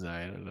 There's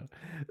I don't know.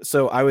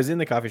 So I was in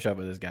the coffee shop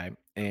with this guy,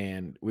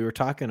 and we were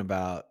talking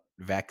about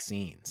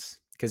vaccines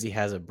because he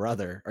has a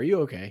brother. Are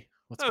you okay?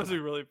 What's That was going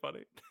on? really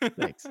funny.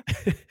 Thanks.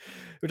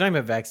 We're talking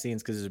about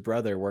vaccines because his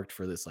brother worked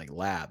for this like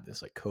lab,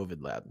 this like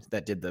COVID lab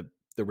that did the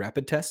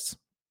rapid tests,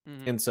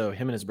 Mhm. and so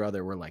him and his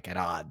brother were like at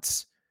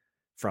odds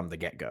from the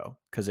get go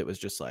because it was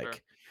just Sure.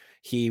 like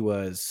he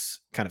was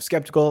kind of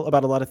skeptical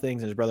about a lot of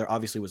things, and his brother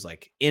obviously was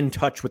like in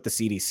touch with the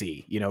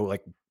CDC,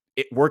 like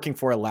working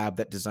for a lab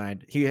that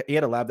designed. He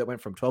had a lab that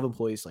went from 12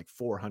 employees to like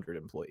 400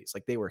 employees.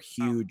 Like they were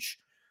Wow. huge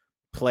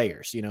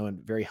players,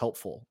 and very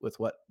helpful with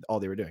what all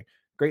they were doing.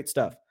 Great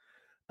stuff.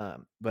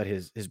 But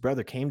his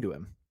brother came to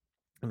him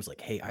and was like,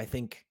 "Hey, I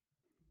think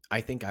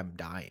I'm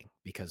dying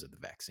because of the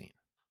vaccine.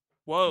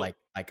 Whoa. Like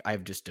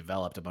I've just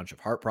developed a bunch of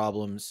heart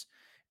problems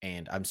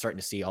and I'm starting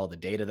to see all the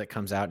data that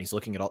comes out. And he's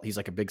looking at he's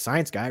like a big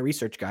science guy,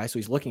 research guy. So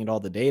he's looking at all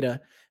the data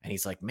and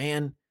he's like,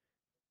 man,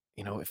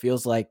 it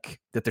feels like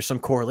that there's some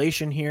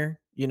correlation here.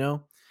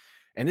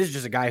 And this is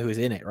just a guy who's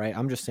in it, right?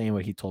 I'm just saying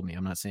what he told me.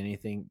 I'm not saying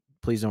anything.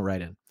 Please don't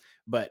write in.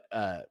 But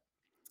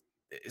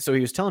so he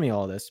was telling me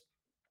all this.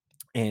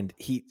 And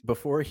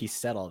before he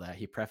said all that,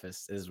 he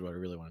prefaced, this is what I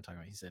really want to talk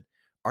about. He said,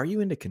 "Are you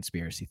into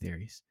conspiracy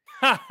theories?"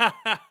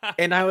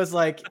 And I was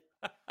like,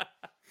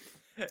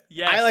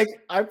 Yes.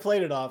 I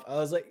played it off. I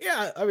was like,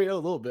 yeah, I mean, a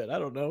little bit. I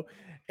don't know.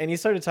 And he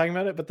started talking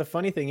about it. But the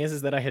funny thing is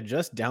that I had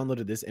just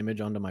downloaded this image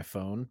onto my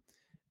phone.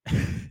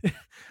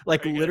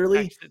 Like Are you gonna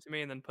literally, text it to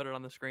me and then put it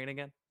on the screen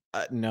again?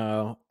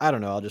 no, I don't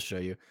know. I'll just show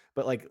you.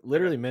 But like Okay.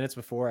 literally minutes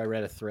before I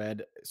read a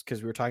thread,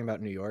 because we were talking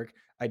about New York,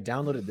 I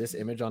downloaded this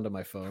image onto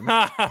my phone,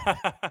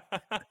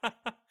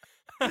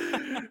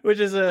 which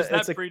is Does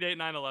it's that a predate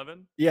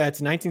 9/11? yeah,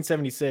 it's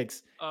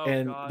 1976, Oh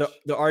and the gosh.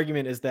 the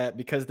argument is that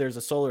because there's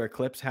a solar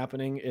eclipse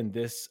happening in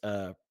this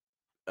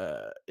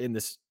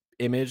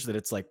image that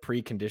it's like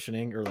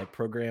preconditioning or like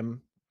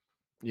program,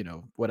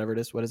 whatever it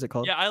is. What is it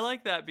called? Yeah, I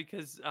like that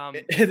because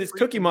This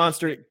Cookie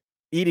Monster preconditioning.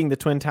 eating the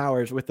Twin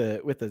Towers with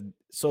a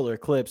solar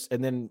eclipse,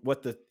 and then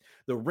what the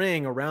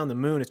ring around the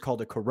moon is called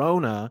a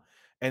corona,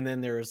 and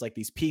then there's like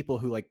these people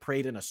who like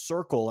prayed in a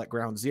circle at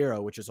Ground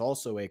Zero, which is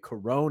also a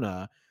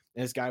corona.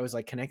 And this guy was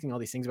like connecting all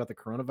these things about the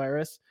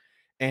coronavirus,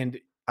 and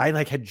I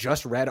like had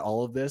just read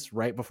all of this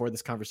right before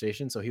this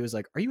conversation. So he was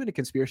like, "Are you into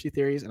conspiracy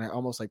theories?" And I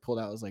almost like pulled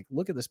out. I was like,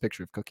 "Look at this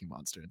picture of Cookie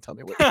Monster and tell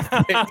me what you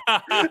think."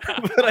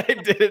 But I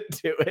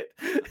didn't do it.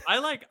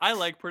 I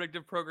like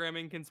predictive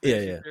programming Yeah,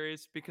 conspiracy yeah,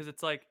 theories because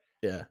it's like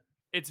yeah.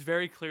 it's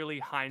very clearly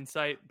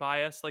hindsight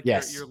bias. Like you're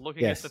Yes,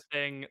 looking at the yes.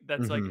 thing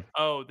that's like, Mhm.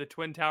 oh, the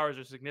twin towers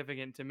are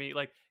significant to me.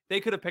 Like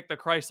they could have picked the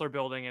Chrysler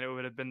building and it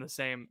would have been the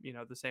same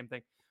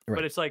thing. But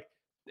Right. it's like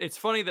it's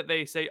funny that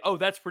they say, oh,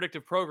 that's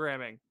predictive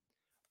programming.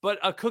 But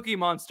a Cookie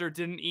Monster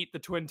didn't eat the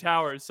twin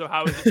towers, so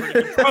how is it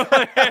predictive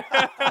programming?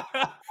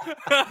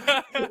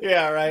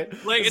 Yeah, right.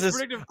 Like It's it's just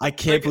predictive. I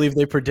can't Like believe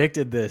they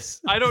predicted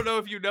this. I don't know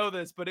if you know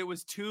this, but it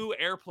was 2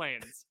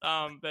 airplanes,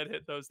 that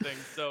hit those things,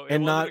 so it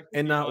And wasn't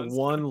a not Cookie Monster.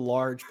 one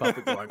large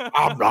puppet going,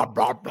 "Ah, blah,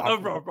 blah, blah,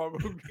 blah."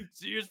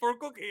 C is for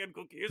cookie, and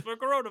cookie is for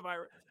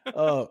coronavirus.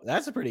 Oh,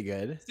 that's a pretty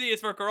good. C is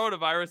for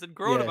coronavirus, and Yes.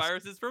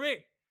 coronavirus is for me.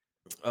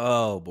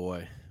 Oh,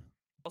 boy.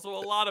 Also, a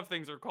lot of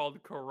things are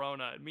called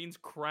corona. It means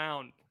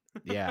crown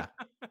Yeah.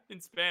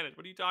 in Spanish.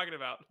 What are you talking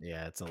about?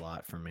 Yeah, it's a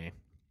lot for me.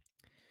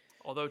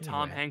 Although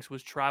Tom Anyway, Hanks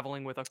was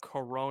traveling with a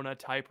Corona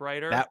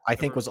typewriter, that I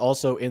think was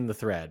also in the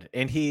thread,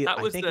 and I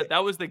think it.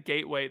 that was the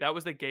gateway. That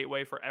was the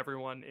gateway for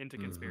everyone into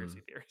Hmm.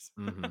 conspiracy theories.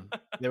 Hmm.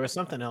 There was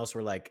something else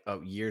where, like,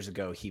 years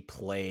ago, he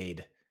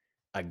played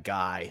a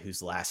guy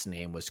whose last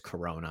name was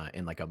Corona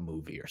in like a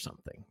movie or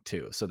something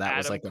too. So that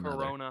was Adam like another.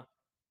 Corona.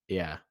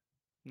 Yeah,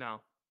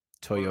 No.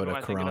 Who am Toyota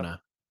I thinking of?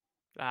 Corona.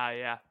 Ah,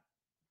 yeah.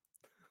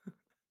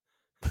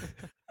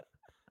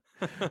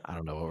 I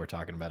don't know what we're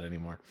talking about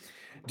anymore.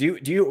 Do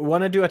you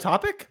want to do a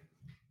topic?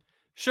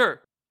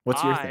 Sure.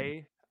 What's your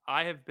thing?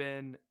 I've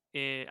been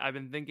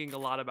thinking a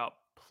lot about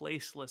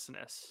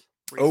placelessness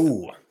Oh,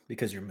 recently.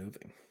 because you're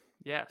moving.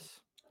 Yes.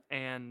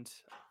 And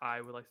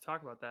I would like to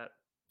talk about that.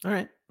 All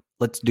right,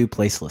 let's do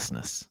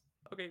placelessness.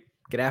 Okay.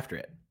 Get after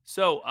it.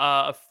 So,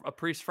 a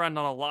priest friend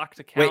on a locked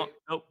Wait, account.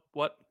 Oh,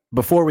 what?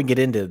 before we get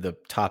into the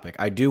topic,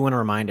 I do want to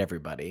remind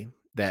everybody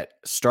that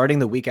starting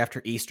the week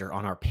after Easter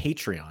on our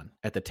Patreon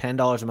at the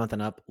 $10 a month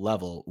and up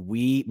level,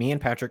 me and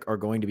Patrick are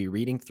going to be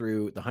reading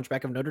through The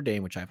Hunchback of Notre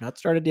Dame, which I have not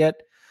started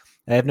yet.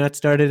 I have not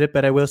started it,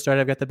 but I will start.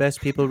 I've got the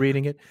best people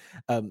reading it.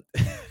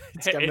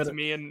 It's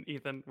me and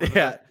Ethan. We're the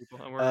Yeah. best people,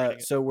 and we're reading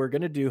it. So we're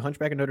going to do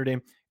Hunchback of Notre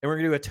Dame, and we're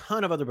going to do a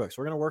ton of other books.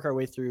 We're going to work our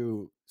way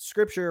through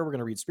scripture. We're going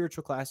to read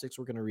spiritual classics.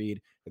 We're going to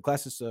read the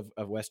classics of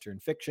Western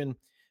fiction.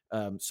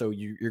 So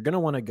you're going to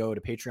want to go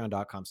to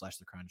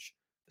patreon.com/thecrunch,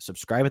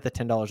 subscribe at the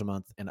 $10 a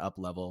month and up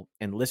level,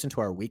 and listen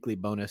to our weekly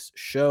bonus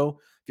show.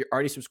 If you're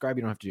already subscribed,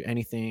 you don't have to do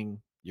anything.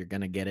 You're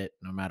going to get it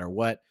no matter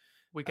what.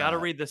 We got to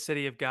read the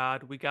City of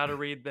God. We got to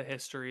read the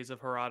histories of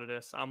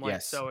Herodotus. I'm like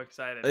Yes. so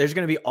excited. There's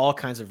going to be all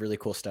kinds of really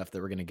cool stuff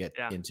that we're going to get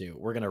into.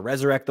 We're going to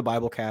resurrect the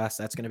Bible cast.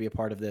 That's going to be a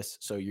part of this.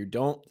 So you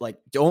don't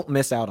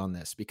miss out on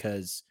this,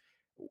 because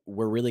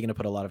we're really going to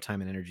put a lot of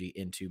time and energy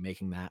into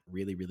making that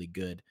really, really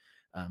good.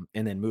 And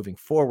then moving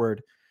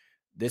forward,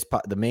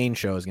 the main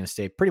show is going to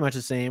stay pretty much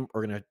the same.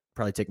 We're going to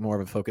probably take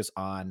more of a focus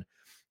on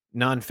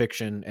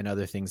nonfiction and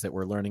other things that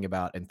we're learning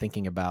about and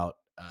thinking about,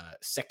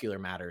 secular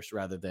matters,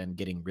 rather than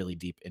getting really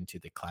deep into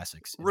the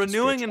classics.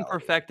 Renewing and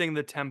perfecting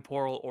the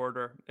temporal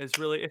order is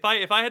really, if I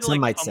had to Some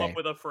might come say. up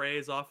with a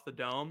phrase off the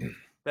dome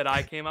that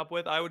I came up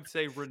with, I would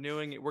say we're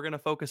going to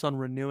focus on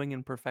renewing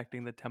and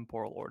perfecting the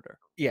temporal order.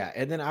 Yeah,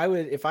 and then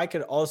if I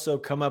could also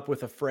come up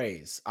with a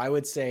phrase, I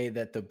would say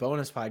that the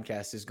bonus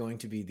podcast is going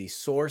to be the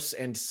source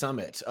and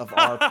summit of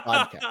our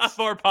podcast. Of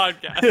our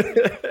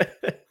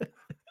podcast.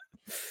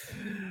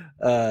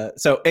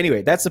 So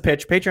anyway, that's the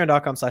pitch.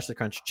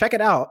 Patreon.com/thecrunch. Check it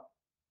out.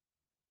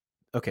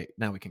 Okay,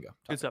 now we can go.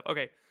 Good stuff.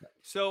 Okay,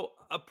 so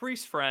a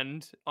priest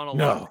friend on a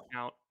locked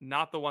account,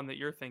 not the one that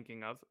you're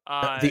thinking of.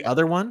 The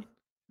other one?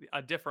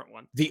 A different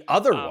one. The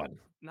other one?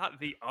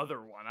 Not the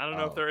other one. I don't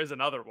know if there is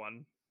another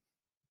one.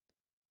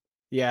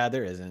 Yeah,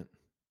 there isn't.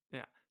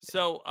 Yeah.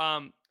 So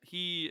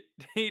he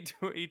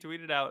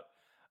tweeted out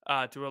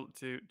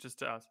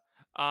to us.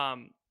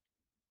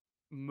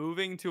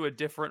 Moving to a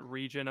different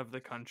region of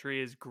the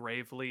country is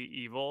gravely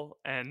evil,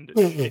 and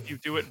if you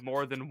do it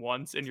more than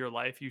once in your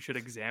life, you should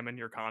examine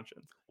your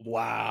conscience.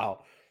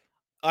 Wow.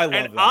 I love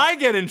And that. I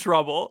get in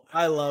trouble.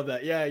 I love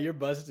that. Yeah, you're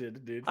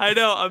busted, dude. I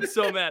know. I'm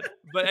so mad.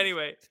 But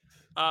anyway,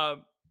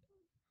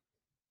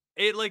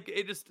 it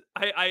was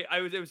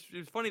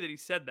funny that he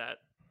said that,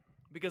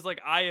 because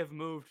like I have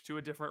moved to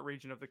a different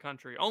region of the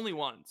country only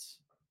once.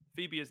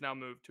 Phoebe has now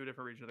moved to a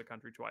different region of the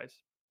country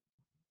twice.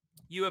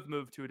 You have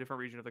moved to a different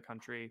region of the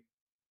country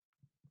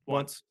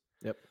once.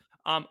 Yep.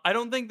 I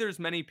don't think there's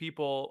many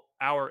people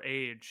our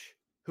age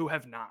who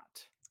have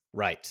not.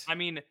 Right. I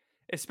mean,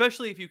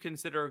 especially if you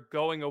consider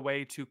going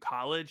away to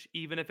college,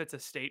 even if it's a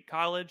state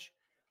college.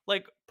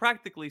 Like,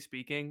 practically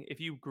speaking, if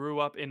you grew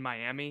up in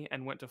Miami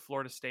and went to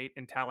Florida State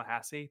in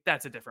Tallahassee,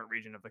 that's a different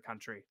region of the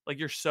country. Like,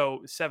 you're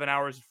 7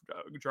 hours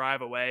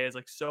drive away is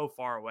like so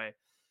far away.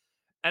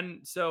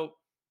 And so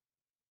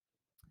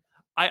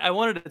I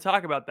wanted to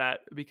talk about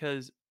that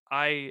because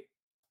I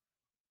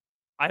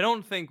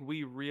don't think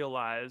we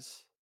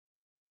realize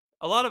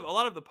a lot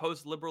of the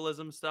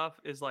post-liberalism stuff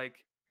is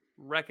like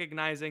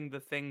recognizing the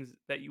things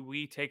that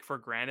we take for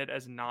granted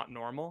as not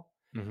normal.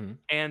 Mm-hmm.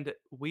 And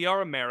we are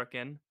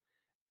American,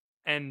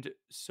 and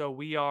so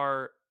we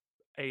are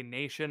a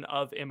nation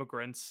of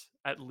immigrants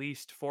at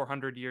least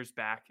 400 years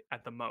back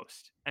at the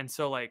most. And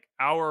so like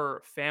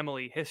our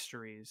family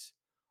histories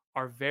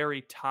are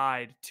very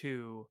tied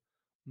to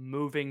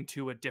moving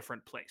to a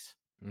different place.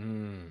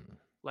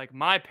 Like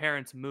my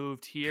parents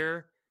moved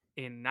here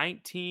in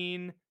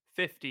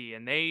 1950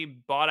 and they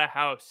bought a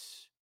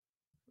house,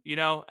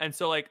 and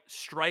so like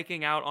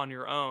striking out on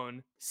your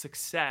own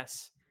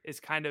success is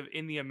kind of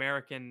in the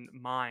American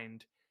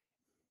mind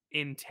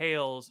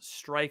entails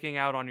striking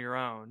out on your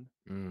own,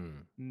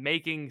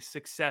 making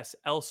success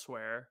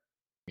elsewhere.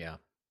 Yeah.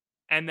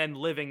 And then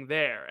living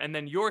there. And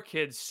then your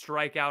kids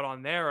strike out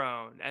on their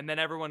own. And then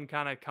everyone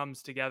kind of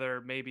comes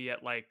together maybe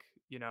at like,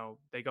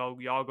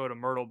 y'all go to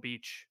Myrtle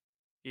Beach.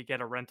 You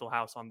get a rental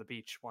house on the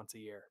beach once a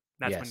year.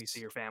 That's when you see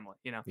your family,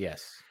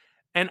 Yes.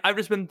 And I've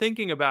just been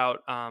thinking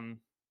about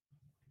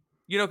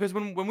Because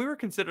when we were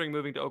considering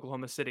moving to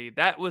Oklahoma City,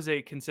 that was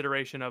a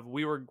consideration of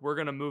we're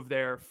gonna move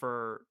there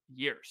for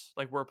years.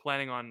 Like, we're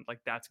planning on, like,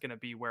 that's gonna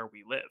be where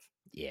we live.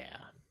 Yeah.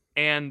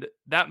 And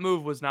that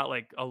move was not,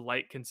 like, a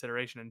light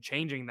consideration, and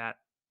changing that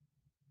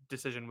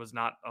decision was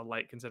not a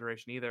light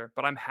consideration either,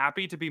 but I'm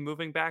happy to be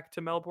moving back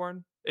to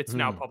Melbourne. It's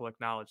now Mm, public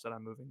knowledge that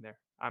I'm moving there.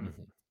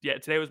 mhm. Yeah,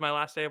 today was my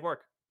last day of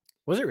work.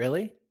 Was it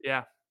really?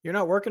 Yeah. You're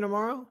not working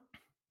tomorrow?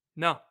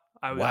 No,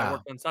 I Wow.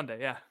 worked on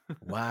Sunday, yeah.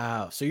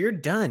 Wow. So you're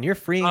done. You're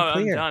free Oh, and I'm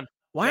clear. done.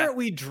 Why Yeah. aren't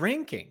we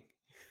drinking?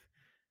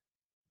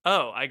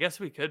 Oh, I guess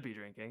we could be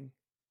drinking.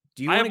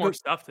 Do you I have wanna more go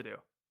stuff to do.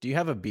 do you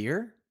have a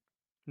beer?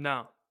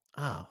 No,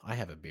 Oh, I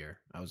have a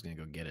beer. I was gonna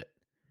go get it.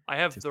 I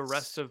have the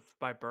rest Just of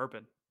my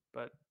bourbon,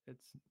 but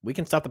it's we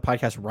can stop the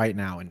podcast right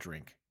now and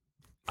drink.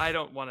 I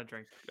don't wanna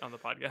drink on the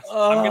podcast.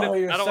 Oh,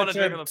 you're I don't wanna such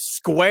drink a on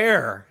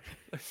square.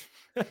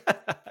 the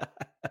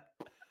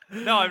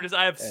No,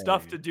 I have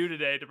stuff Hey. to do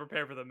today to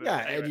prepare for the move. Yeah,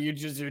 Anyway, and you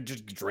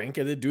just drink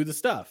and then do the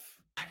stuff.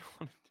 I don't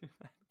wanna do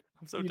that.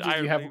 I'm so You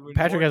tired of have even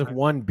Patrick more has tired.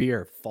 one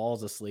beer,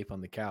 falls asleep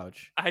on the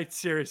couch. I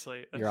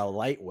seriously, You're a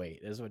lightweight,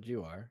 is what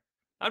you are.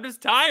 I'm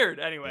just tired.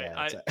 Anyway,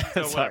 Yeah, so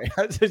whatever. sorry.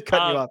 I was just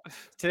cutting you Um,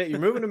 off. Today you're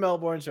moving to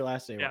Melbourne, it's your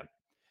last day of yeah. work.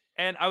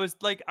 And I was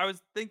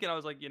thinking, I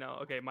was like,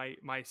 okay,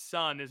 my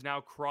son is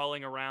now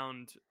crawling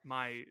around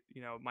my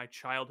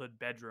childhood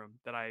bedroom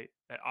that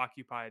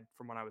occupied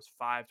from when I was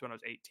 5 to when I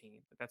was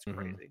 18. That's Mhm,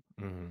 crazy.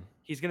 mhm.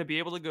 He's gonna be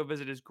able to go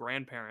visit his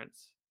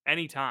grandparents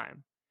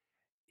anytime.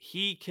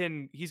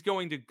 He's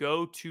going to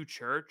go to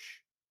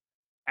church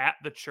at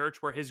the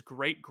church where his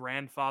great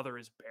grandfather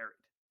is buried.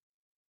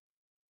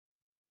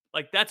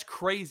 Like, that's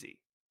crazy.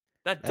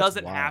 That That's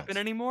doesn't wild. happen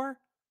anymore,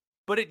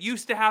 but it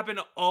used to happen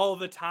all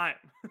the time.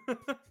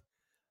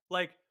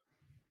 Like,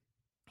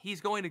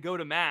 he's going to go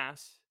to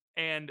mass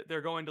and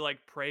they're going to,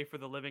 like, pray for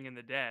the living and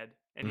the dead,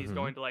 and he's Mhm.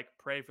 going to, like,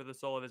 pray for the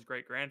soul of his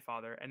great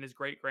grandfather, and his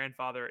great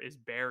grandfather is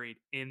buried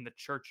in the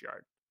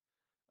churchyard.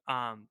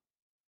 Um,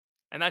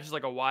 and that's just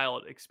like a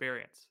wild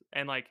experience.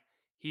 And like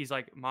he's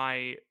like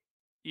my,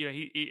 he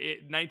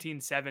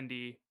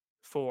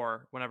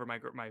 1974, whenever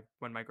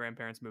when my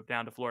grandparents moved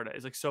down to Florida,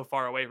 is like so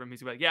far away from.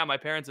 He's like, yeah, my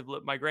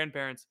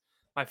grandparents,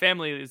 my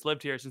family has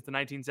lived here since the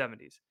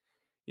 1970s.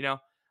 You know,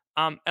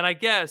 and I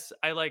guess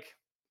I like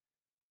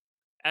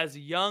as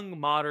young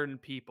modern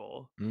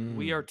people,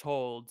 we are Mm.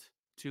 told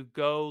to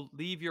go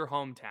leave your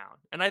hometown.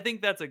 And I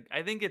think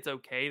it's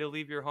okay to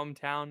leave your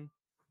hometown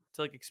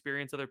to like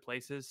experience other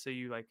places so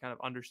you like kind of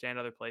understand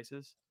other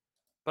places.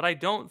 But I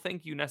don't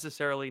think you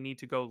necessarily need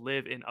to go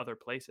live in other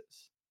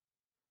places.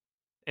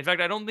 In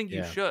fact, I don't think you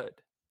Yeah.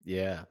 should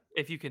Yeah.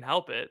 if you can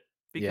help it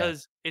Yeah.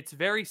 because it's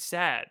very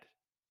sad.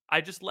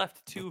 I just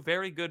left two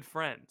very good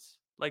friends.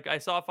 Like I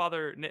saw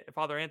Father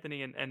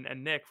Anthony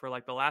and Nick for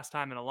like the last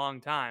time in a long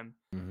time,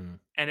 Mhm.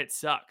 and it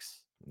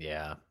sucks.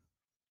 Yeah.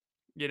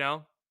 You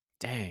know?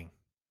 Dang.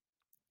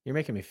 You're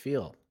making me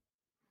feel.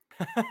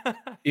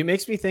 It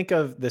makes me think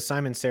of the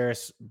Simon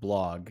Saris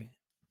blog.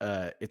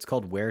 It's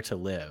called Where to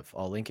Live.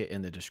 I'll link it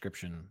in the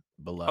description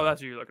Oh, below.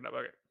 that's what you're looking up.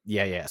 Okay.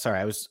 Yeah, yeah. Sorry,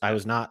 I Yeah,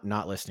 was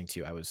not listening to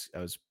you. I was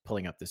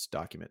pulling up this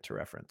document to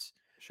reference.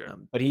 sure.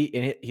 But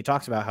he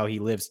talks about how he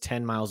lives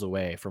 10 miles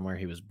away from where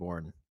he was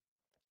born,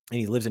 and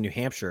he lives in New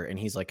Hampshire, and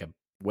he's like a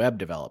web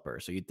developer.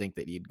 So you'd think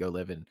that he'd go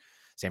live in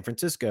San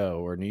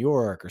Francisco or New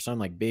York or some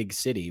like big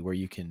city where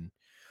you can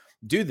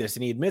do this.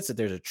 And he admits that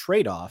there's a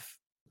trade off.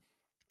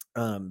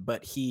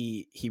 But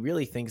he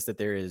really thinks that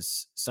there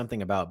is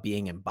something about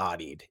being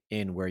embodied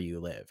in where you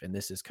live, and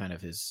this is kind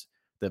of his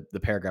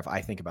the paragraph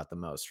I think about the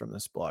most from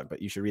this blog.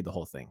 But you should read the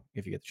whole thing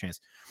if you get the chance.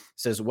 It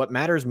says what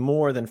matters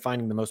more than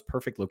finding the most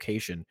perfect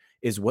location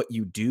is what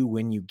you do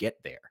when you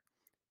get there.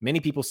 Many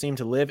people seem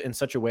to live in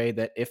such a way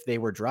that if they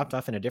were dropped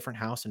off in a different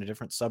house in a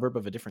different suburb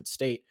of a different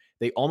state,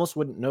 they almost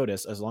wouldn't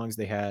notice as long as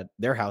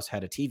their house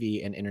had a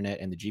TV and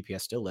internet and the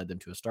GPS still led them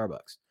to a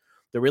Starbucks.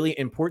 The really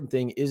important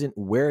thing isn't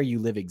where you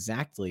live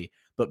exactly,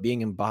 but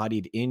being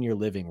embodied in your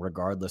living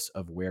regardless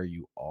of where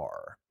you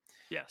are.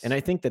 And Yes. I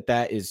think that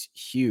that is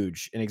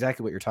huge and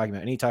exactly what you're talking about.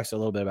 And he talks a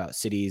little bit about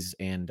cities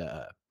and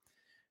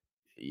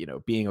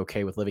being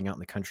okay with living out in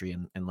the country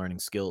and learning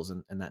skills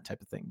and that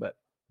type of thing. But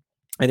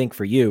I think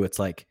for you, it's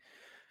like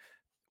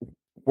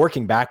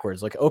working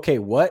backwards, like, okay,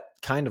 what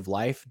kind of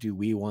life do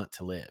we want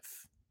to live?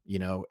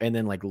 And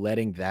then like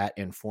letting that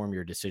inform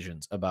your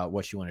decisions about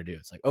what you want to do.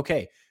 It's like,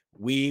 okay,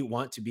 we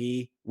want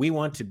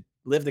to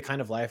live the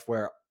kind of life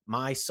where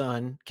my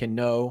son can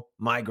know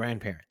my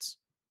grandparents.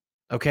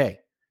 Okay,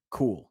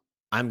 cool.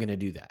 I'm going to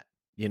do that,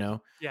 you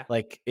know? Yeah.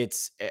 Like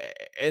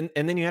and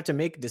then you have to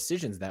make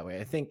decisions that way.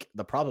 I think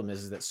the problem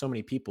is that so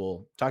many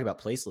people talk about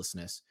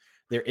placelessness.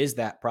 There is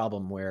that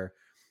problem where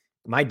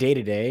my day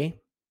to day,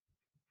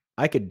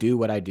 I could do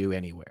what I do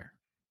anywhere.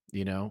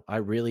 I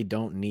really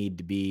don't need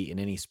to be in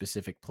any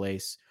specific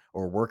place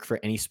or work for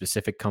any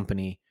specific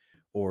company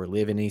or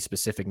live in any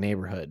specific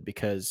neighborhood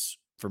because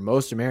for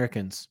most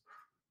Americans,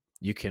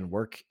 you can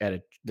work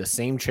at the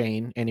same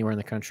chain anywhere in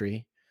the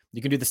country.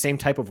 You can do the same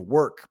type of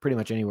work pretty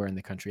much anywhere in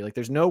the country. Like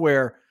there's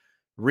nowhere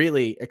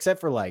really, except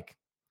for like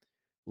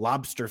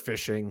lobster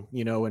fishing,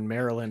 in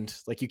Maryland.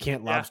 Like you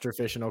can't Yeah. lobster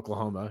fish in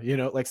Oklahoma,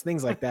 like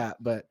things like that.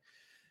 But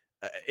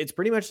it's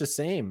pretty much the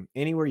same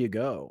anywhere you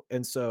go.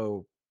 And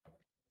so,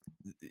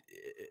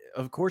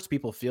 of course,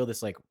 people feel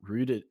this like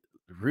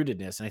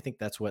rootedness. And I think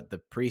that's what the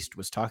priest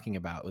was talking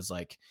about was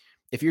like,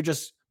 if you're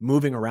just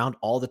moving around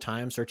all the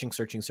time, searching,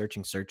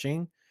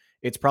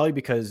 it's probably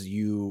because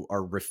you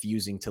are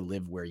refusing to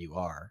live where you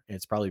are. And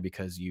it's probably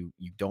because you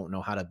don't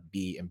know how to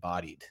be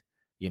embodied,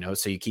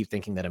 so you keep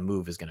thinking that a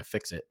move is going to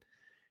fix it.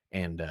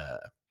 And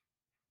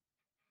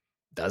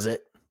does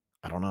it?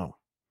 I don't know.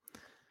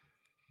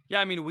 Yeah,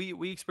 I mean,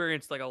 we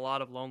experienced like a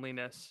lot of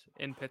loneliness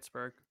in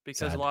Pittsburgh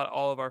because Sad.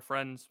 all of our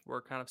friends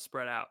were kind of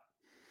spread out.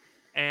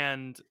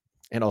 And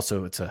And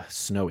also, it's a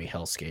snowy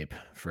hellscape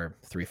for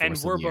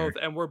three-fourths of we're the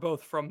year.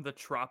 both from the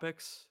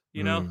tropics,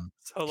 you know? Mm.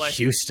 So like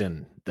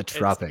Houston, the it's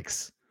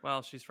tropics.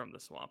 well, she's from the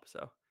swamp,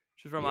 so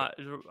she's from Yeah.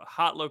 a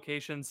hot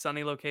location,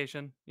 sunny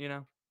location, you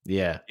know?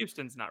 Yeah.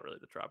 Houston's not really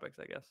the tropics,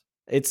 I guess.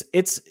 It's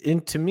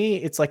and to me,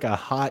 it's like a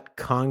hot,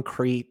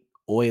 concrete,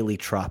 oily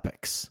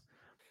tropics,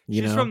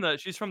 you know?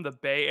 She's from the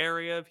Bay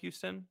Area of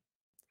Houston.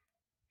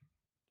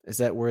 Is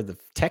that where the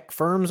tech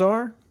firms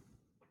are?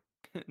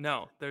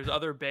 No, there's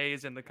other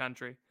bays in the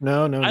country.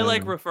 No, no, no, no. I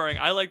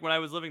like when I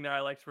was living there, I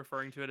liked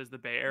referring to it as the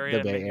Bay The Area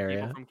and Bay making people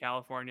Area? from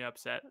California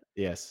upset.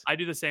 Yes. I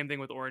do the same thing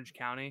with Orange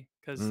County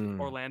because Mm.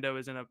 Orlando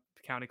is in a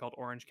county called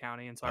Orange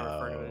County, and so I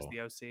refer to it as Oh, the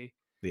OC.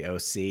 the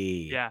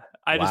OC. Yeah,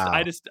 Wow.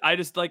 I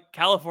just like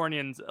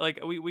Californians.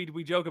 Like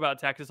we joke about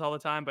Texas all the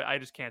time, but I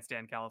just can't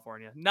stand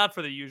California. Not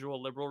for the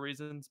usual liberal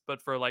reasons,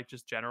 but for like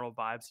just general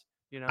vibes.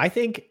 You know? I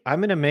think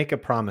I'm gonna make a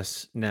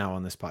promise now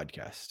on this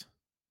podcast.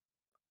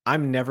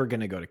 I'm never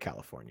gonna go to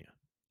California.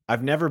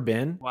 I've never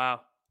been,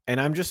 Wow. and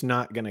I'm just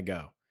not gonna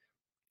go.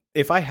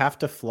 If I have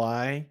to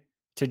fly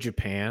to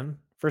Japan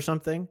for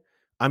something,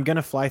 I'm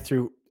gonna fly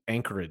through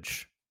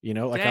Anchorage,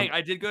 like Dang, I'm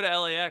I did go to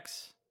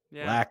LAX.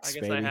 Yeah, I lax,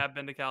 guess I baby. have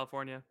been to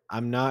California,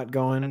 I'm not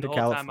going and to the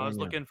whole time I was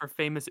California. looking for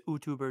famous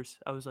YouTubers.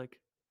 I was like,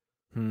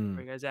 Hmm.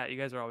 "Where you guys at? You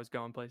guys are always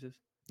going places." Is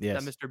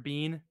that Yes. Mr.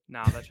 Bean?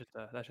 No, that's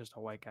just a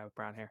white guy with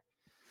brown hair.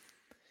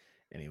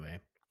 Anyway,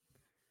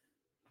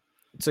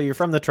 so you're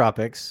from the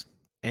tropics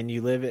and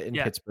you live in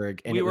Yeah,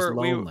 Pittsburgh, and it was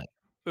we lonely.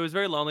 it was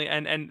very lonely,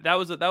 and that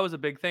was a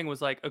big thing.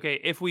 Was like, okay,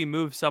 if we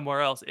move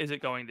somewhere else, is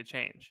it going to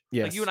change?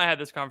 Like you Yes. and I had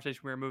this conversation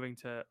when we were moving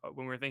to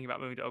when we were thinking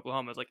about moving to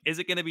Oklahoma. It's like, is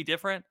it going to be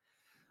different?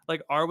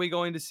 Like, are we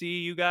going to see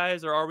you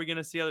guys, or are we going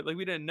to see other? Like,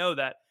 we didn't know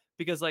that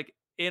because, like,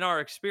 in our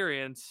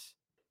experience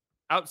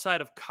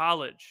outside of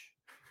college,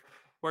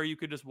 where you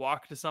could just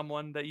walk to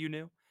someone that you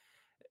knew,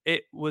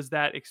 it was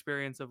that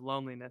experience of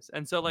loneliness.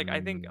 And so, like, I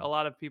think Mm, a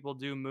lot of people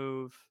do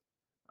move,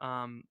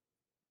 um,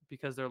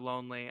 because they're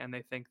lonely and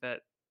they think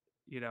that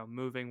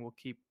moving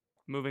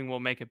will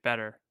make it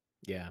better,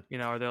 yeah.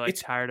 or they're like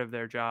It's tired of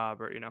their job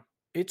or.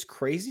 it's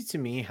crazy to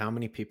me how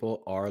many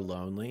people are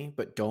lonely,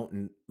 but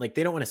like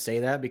they don't want to say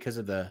that because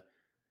of the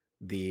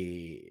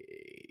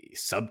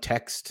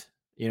subtext,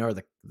 or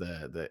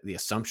the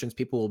assumptions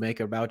people will make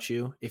about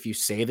you if you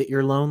say that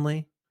you're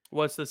lonely.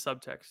 What's the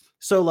subtext?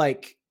 So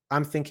like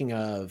I'm thinking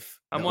of,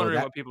 I'm oh, wondering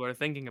that what people are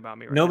thinking about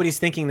me right now. nobody's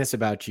thinking this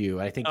about you.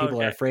 I think people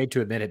are Okay. afraid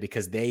to admit it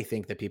because they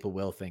think that people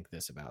will think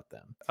this about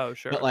them. Oh,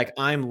 sure. But Okay. like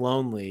I'm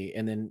lonely,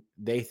 and then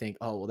they think,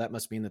 oh, well, that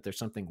must mean that there's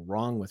something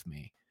wrong with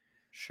me.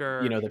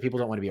 Sure. That Sure. people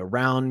Sure. don't want to be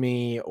around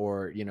me,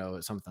 or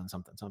something,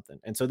 something, something.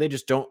 And so they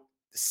just don't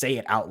say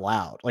it out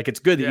loud. Like it's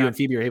good that you Yeah. and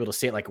Phoebe are able to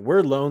say it, like,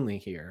 we're lonely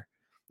here.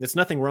 There's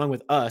nothing wrong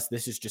with us.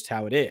 This is just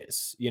how it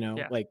is,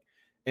 Yeah. like,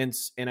 and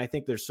I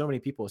think there's so many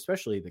people,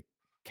 especially the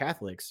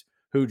Catholics,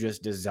 who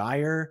just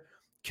desire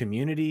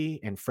community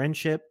and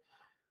friendship.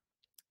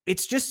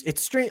 It's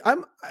strange.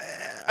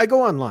 I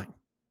go online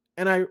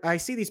and I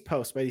see these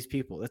posts by these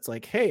people. It's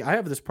like, hey, I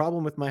have this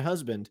problem with my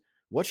husband.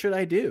 What should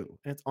I do?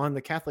 And it's on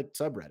the Catholic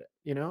subreddit.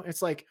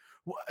 It's like,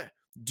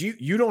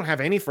 you don't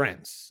have any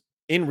friends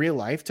in real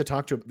life to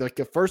talk to? Like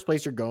the first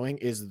place you're going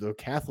is the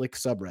Catholic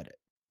subreddit.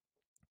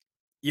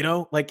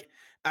 Like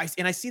I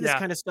see this Yeah.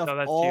 kind of stuff No,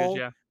 that's huge. all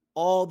Yeah.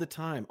 all the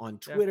time on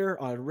Yeah. Twitter,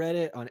 on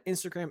Reddit, on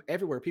Instagram,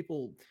 everywhere.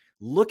 People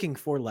looking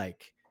for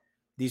like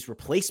these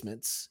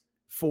replacements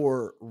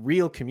for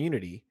real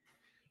community,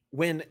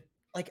 when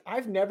like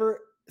I've never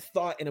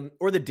thought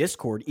or the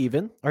Discord,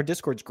 even our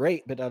Discord's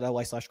great,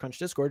 bit.ly/crunch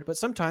Discord, but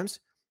sometimes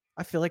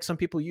I feel like some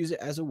people use it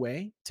as a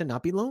way to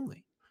not be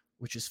lonely,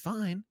 which is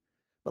fine.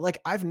 But like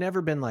I've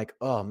never been like,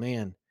 oh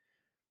man,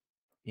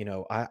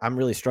 I'm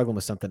really struggling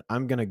with something.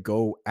 I'm gonna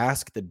go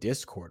ask the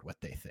Discord what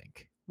they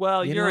think.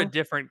 Well, You you're a know,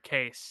 different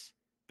case I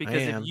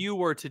because if am. you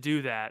were to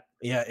do that,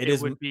 Yeah, it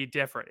would be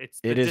different. It's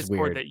the it is Discord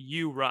weird. that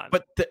you run.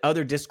 But the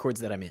other Discords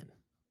that I'm in,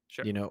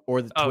 Sure.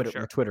 or the Oh, Twitter, my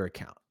sure. Twitter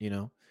account,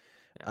 Yeah.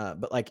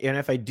 But like, and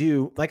if I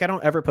do, like, I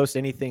don't ever post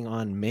anything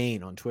on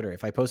main on Twitter.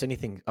 If I post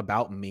anything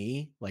about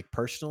me, like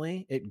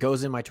personally, it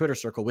goes in my Twitter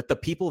circle with the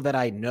people that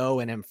I know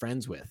and am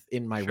friends with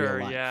in my real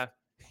Sure. life, Yeah.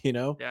 you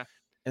know? Yeah.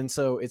 And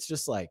so it's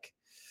just like,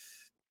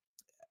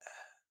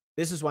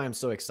 this is why I'm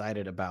so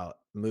excited about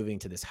moving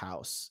to this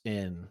house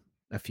in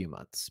a few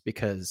months,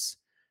 because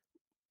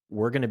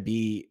we're going to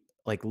be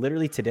like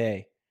literally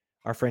today.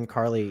 our friend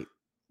Carly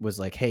was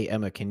like, "Hey,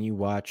 Emma, can you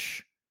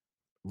watch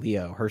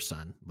Leo, her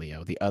son,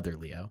 Leo, the other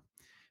Leo,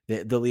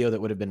 the Leo that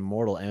would have been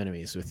mortal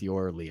enemies with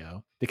your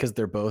Leo because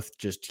they're both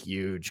just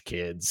huge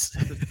kids,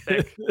 Just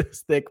thick.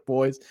 thick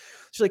boys."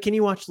 She's like, "Can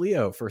you watch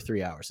Leo for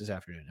 3 hours this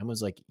afternoon?" I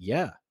was like,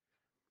 "Yeah."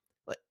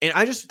 And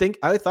I just think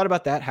I thought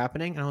about that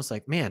happening, and I was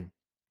like, "Man,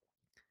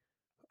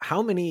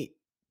 how many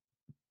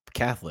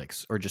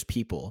Catholics or just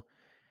people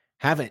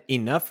have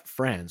enough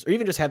friends, or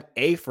even just have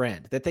a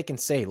friend that they can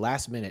say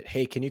last minute,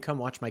 'Hey, can you come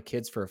watch my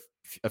kids for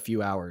a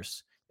few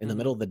hours in the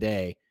middle Mhm. of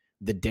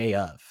the day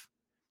of?'"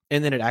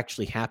 And then it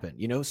actually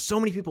happened. So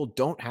many people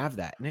don't have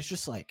that, and it's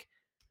just like,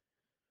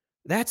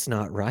 that's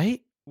not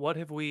right. What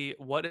have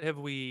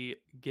we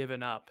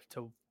given up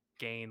to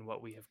gain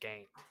what we have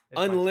gained is my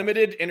question.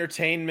 Unlimited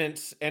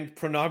entertainment and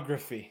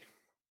pornography.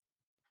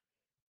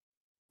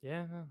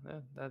 Yeah,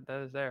 no,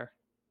 that is there.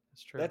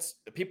 That's true. That's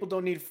people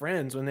don't need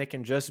friends when they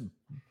can just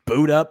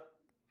boot up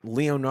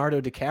Leonardo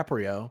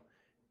DiCaprio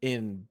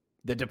in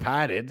The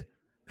Departed.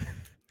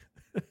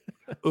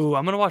 Ooh,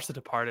 I'm gonna watch The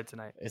Departed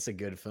tonight. It's a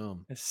good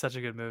film. It's such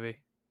a good movie.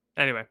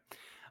 Anyway,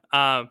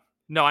 no,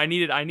 I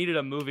needed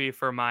a movie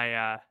for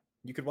my.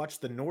 You could watch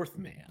The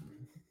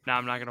Northman. No,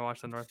 I'm not gonna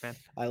watch The Northman.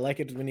 I like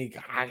it when he.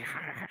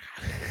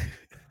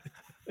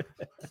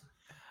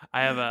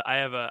 I have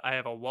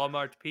a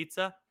Walmart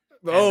pizza,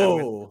 and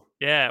Oh,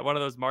 yeah, one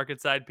of those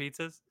market side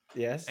pizzas,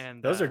 yes.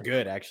 and Those are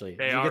good, actually.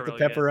 they Did you are get the really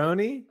good.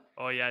 pepperoni?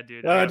 Oh yeah,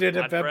 dude, I Oh, got dude,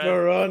 the flatbread.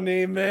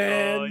 pepperoni, Oh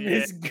man, yeah.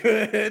 is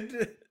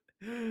good.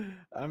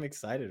 I'm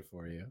excited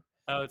for you.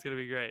 Oh, it's gonna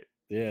be great.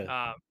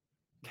 Yeah. Um,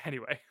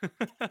 anyway,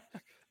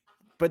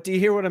 But do you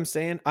hear what I'm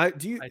saying? I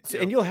do you I s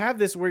and do. you'll have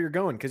this where you're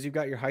going because 'cause you've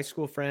got your high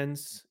school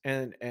friends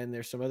and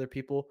there's some other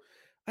people.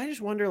 I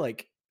just wonder,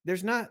 like,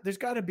 there's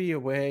gotta be a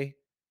way.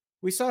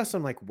 We saw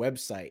some, like,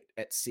 website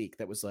at Seek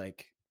that was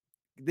like,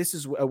 "This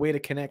is a way to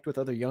connect with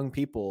other young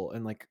people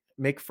and, like,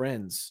 make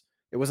friends."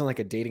 It wasn't like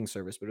a dating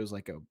service, but it was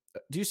like a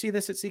do you see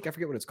this at Seek? I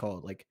forget what it's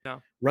called, like,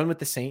 No. Run with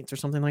the Saints or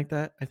something like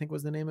that, I think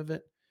was the name of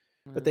it.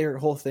 But Mm. their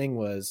whole thing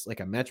was, like,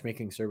 a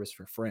matchmaking service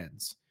for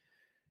friends.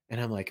 And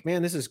I'm like,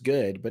 "Man, this is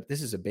good, but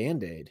this is a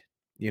Band-Aid,"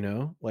 you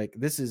know? Like,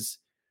 this is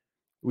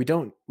we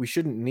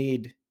shouldn't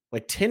need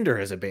like Tinder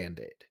as a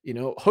Band-Aid,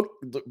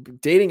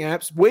 dating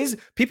apps, ways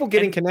people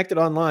getting And connected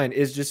online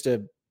is just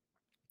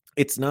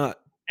it's not,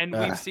 and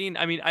we've uh seen.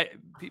 I mean,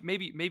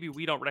 maybe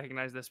we don't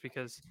recognize this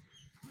because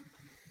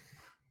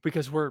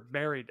we're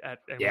married at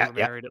and we Yeah, were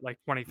yeah, married at like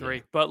yeah,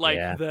 23. But like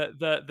yeah,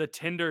 the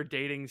Tinder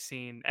dating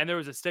scene, and there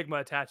was a stigma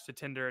attached to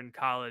Tinder in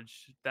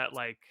college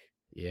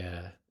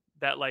yeah.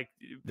 that like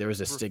There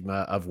was a ref-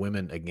 stigma of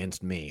women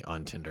against me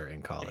on Tinder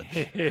in college.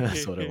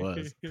 That's what it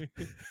was.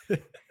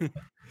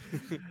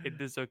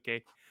 it is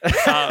okay.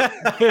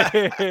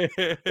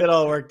 It It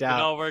all worked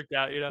out. all worked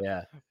out,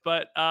 Yeah.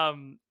 But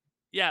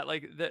yeah,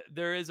 like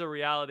there is a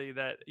reality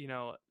that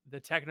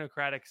the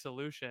technocratic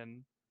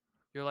solution.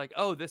 You're like,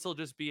 oh, this will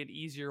just be an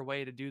easier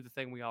way to do the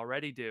thing we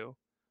already do,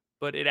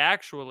 but it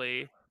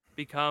actually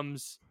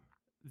becomes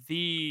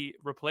the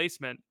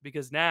replacement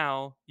because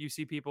now you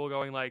see people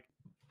going like,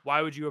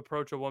 why would you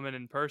approach a woman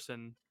in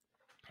person?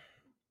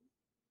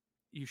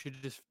 You should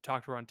just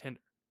talk to her on Tinder.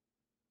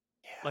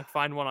 Like Yeah,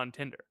 find one on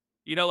Tinder.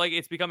 Like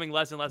it's becoming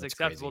less and less that's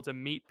acceptable crazy. to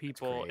meet That's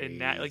people in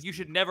that. Like you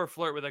should crazy. never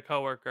flirt with a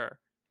coworker.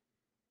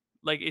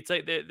 Like it's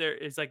like there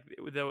is like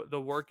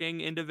the working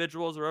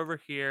individuals are over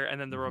here,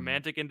 and then the Mhm.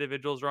 romantic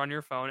individuals are on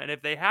your phone. And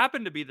if they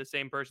happen to be the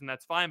same person,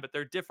 that's fine. But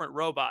they're different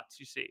robots.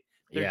 You see,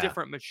 they're Yeah.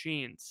 different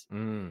machines.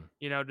 Mm.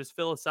 Just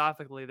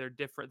philosophically, they're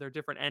different. They're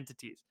different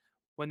entities.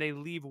 When they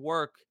leave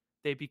work,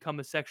 they become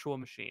a sexual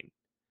machine,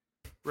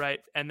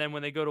 right? And then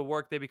when they go to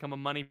work, they become a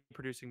money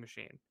producing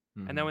machine.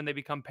 And then Mhm. when they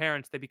become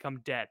parents, they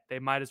become dead. They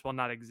might as well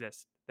not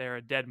exist. They're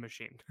a dead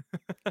machine.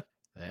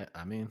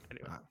 I mean,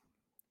 Anyway,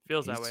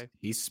 feels that way.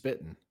 he's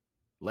spitting.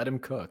 Let him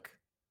cook.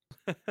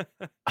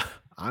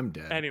 I'm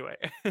dead. Anyway.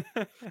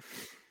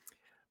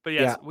 But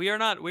Yeah. yes, we are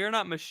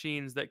not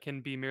machines that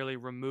can be merely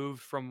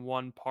removed from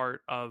one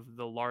part of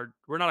the large.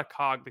 We're not a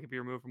cog that can be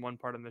removed from one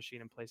part of the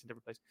machine and placed in a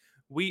different place.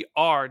 We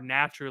are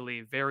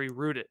naturally very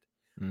rooted.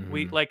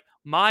 We Mhm. like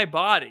my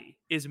body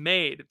is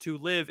made to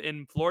live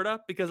in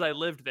Florida because I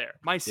lived there.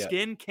 My Yeah.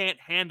 skin can't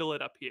handle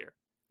it up here.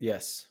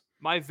 Yes.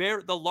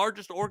 The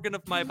largest organ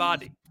of my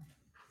body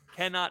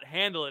cannot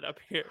handle it up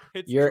here.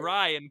 It's You're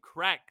dry and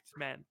cracked,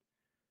 man.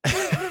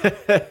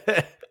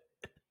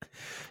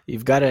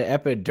 You've got an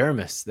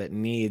epidermis that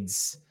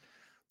needs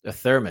a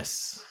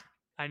thermos.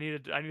 I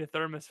need a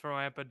thermos for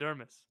my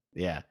epidermis.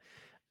 Yeah.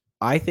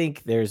 I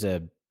think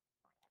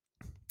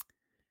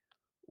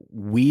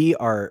we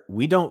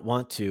don't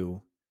want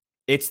to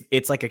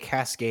it's like a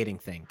cascading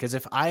thing because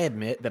if I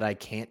admit that I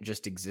can't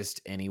just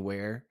exist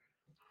anywhere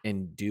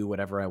and do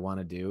whatever I want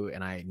to do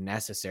and I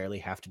necessarily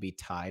have to be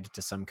tied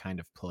to some kind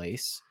of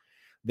place,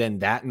 then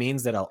that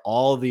means that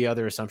all the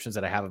other assumptions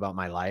that I have about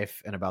my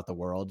life and about the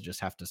world just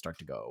have to start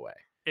to go away.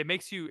 It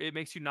makes you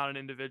not an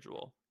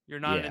individual. You're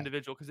not an Yeah.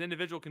 individual because the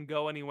individual can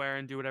go anywhere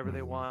and do whatever they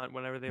Mhm. want,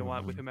 whenever they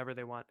want, with Mhm. whomever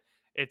they want.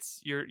 It's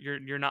you're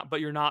not, but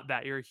you're not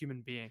that. You're a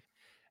human being.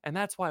 And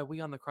that's why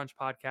we on the Crunch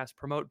podcast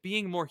promote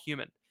being more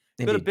human.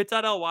 Go to Indeed.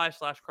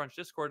 bit.ly/crunch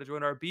discord to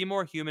join our Be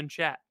More Human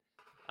chat.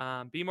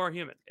 Be more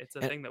human. It's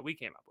a And, thing that we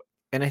came up with.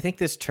 and I think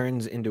this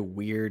turns into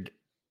weird,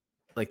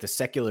 like the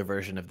secular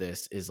version of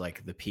this is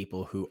like the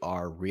people who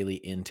are really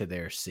into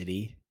their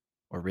city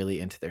or really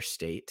into their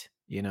state,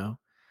 you know?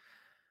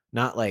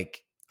 Not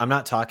like I'm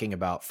not talking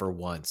about for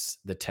once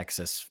the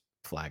Texas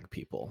flag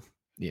people,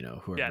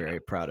 who are Yeah, no. very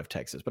proud of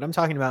Texas, but I'm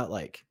talking about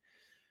like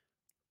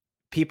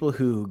people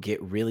who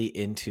get really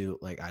into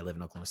like I live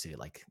in Oklahoma City,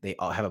 like they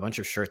all have a bunch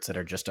of shirts that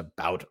are just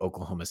about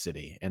Oklahoma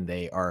City and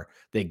they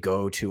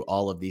go to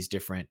all of these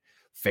different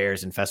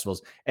fairs and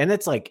festivals. And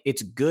it's like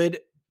it's good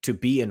to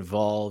be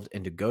involved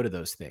and to go to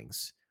those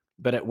things.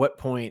 But at what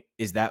point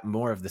is that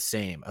more of the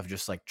same of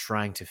just like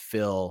trying to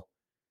fill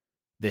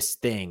this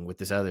thing with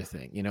this other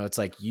thing? It's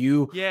like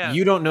you Yeah.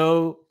 you don't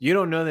know you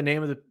don't know the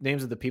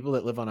names of the people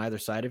that live on either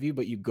side of you,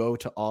 but you go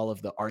to all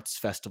of the arts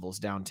festivals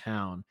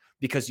downtown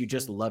because you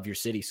just Mhm. love your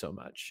city so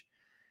much.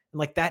 And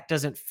like that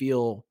doesn't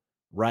feel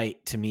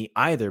right to me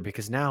either,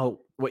 because now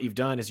what you've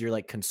done is you're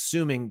like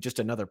consuming just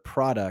another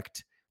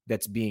product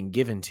that's being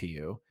given to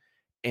you,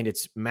 and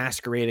it's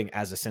masquerading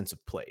as a sense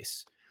of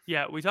place,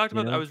 Yeah, we talked you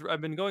about know?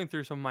 I've been going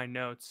through some of my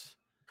notes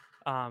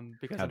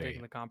because How I'm dare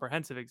taking you? the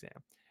comprehensive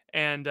exam.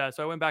 And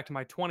so I went back to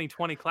my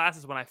 2020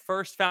 classes when I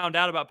first found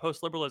out about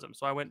post liberalism.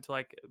 So I went to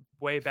like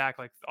way back,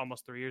 like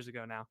almost 3 years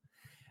ago now.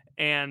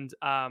 And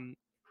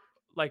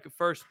like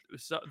first,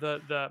 so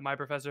the my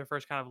professor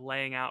first kind of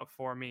laying out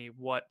for me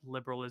what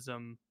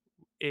liberalism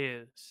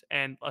is,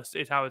 and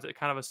it's how it's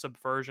kind of a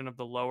subversion of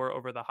the lower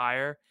over the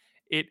higher.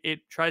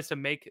 It tries to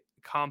make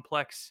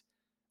complex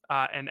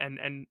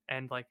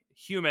and like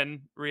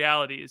human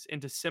realities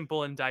into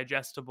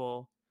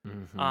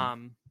Mhm.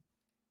 um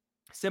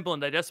simple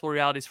and digestible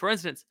realities. For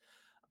instance,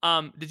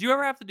 did you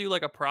ever have to do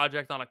like a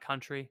project on a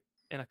country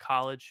in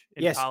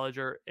Yes, college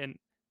or in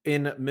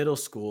middle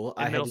school,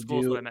 in middle school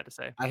is what I meant to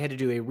say. I had to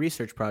do a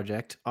research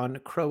project on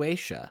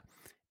Croatia,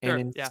 and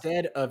Sure, yeah,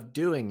 instead of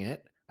doing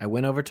it, I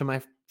went over to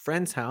my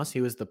friend's house.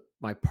 He was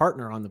my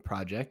partner on the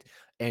project,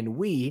 and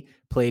we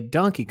played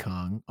Donkey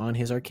Kong on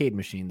his arcade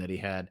machine that he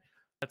had.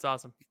 that's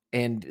awesome.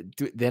 And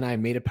then I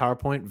made a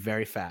PowerPoint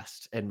very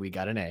fast, and we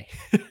got an A.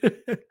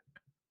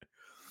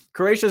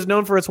 Croatia is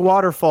known for its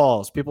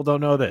waterfalls. People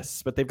don't know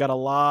this, but they've got a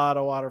lot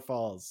of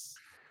waterfalls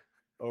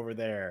over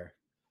there.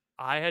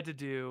 I had to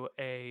do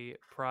a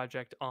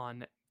project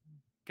on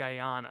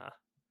Guyana,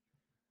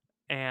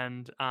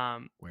 and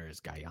Where is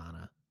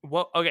Guyana?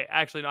 what? Okay,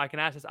 actually, no, I can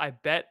ask this. I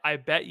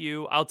bet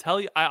you. I'll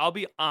tell you. I'll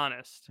be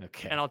honest, and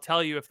Okay. I'll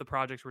tell you if the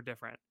projects were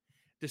different.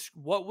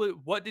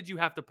 What did you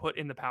have to put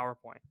in the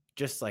PowerPoint?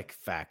 Just like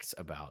facts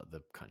about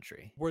the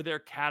country. Were there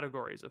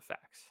categories of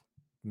facts?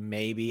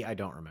 Maybe, I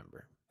don't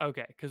remember.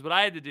 Okay, because what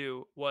I had to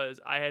do was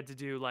I had to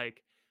do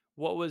like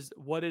what is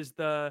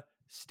the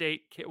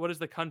what is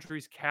the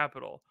country's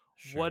capital?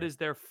 What Sure. is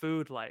their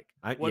food like?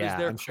 What is Yeah,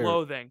 their I'm sure.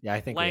 clothing, Yeah,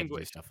 I think we had to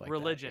do language, stuff like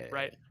that. religion, Yeah, yeah,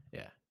 right? yeah.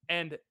 Yeah.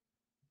 And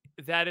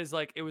that is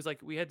like it was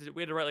like we had to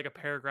write like a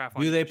paragraph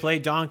on Do they each. play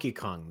Donkey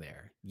Kong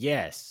there?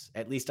 Yes.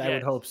 At least I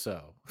would Yes. hope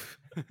so.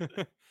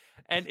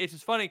 And it's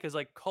just funny because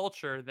like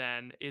culture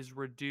then is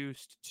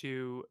reduced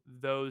to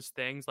those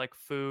things like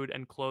food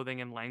and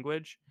clothing and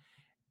language,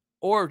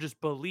 or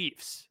just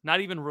beliefs,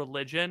 not even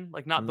religion,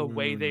 like not the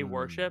way they Mm.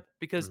 worship.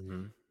 Because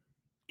Mhm.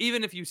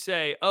 even if you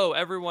say, "Oh,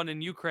 everyone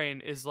in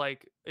Ukraine is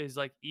like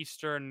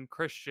Eastern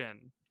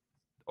Christian,"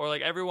 or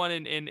like everyone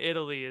in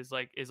Italy is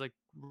like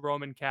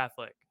Roman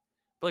Catholic,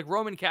 but like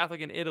Roman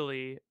Catholic in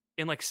Italy,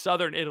 in like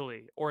southern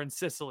Italy or in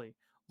Sicily,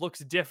 looks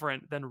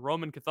different than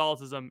Roman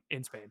Catholicism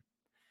in Spain,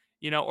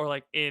 or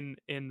like in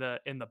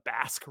the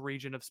Basque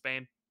region of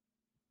Spain.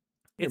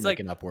 You're It's like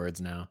making up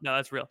words now. no,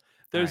 that's real.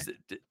 All right. There's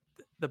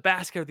the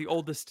Basque are the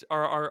oldest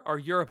are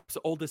Europe's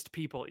oldest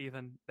people.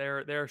 Even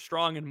they're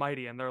strong and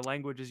mighty, and their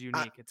language is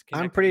I unique. It's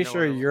I'm connected to pretty no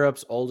sure other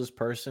Europe's oldest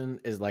person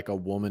is like a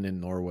woman in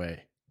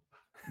Norway,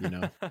 you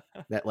know,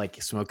 that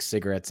like smokes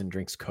cigarettes and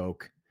drinks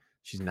Coke.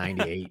 She's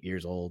 98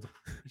 years old.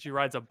 She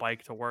rides a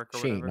bike to work or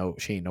whatever.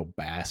 She ain't no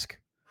Basque.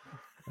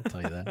 I'll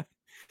tell you that.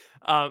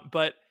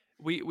 But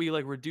we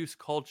like reduce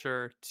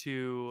culture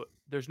to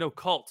there's no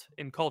cult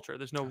in culture.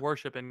 There's no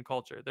worship in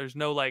culture. There's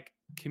no like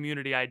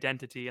community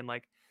identity and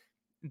like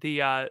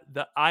the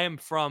I am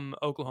from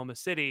Oklahoma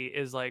City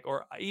is like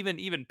or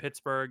even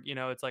Pittsburgh.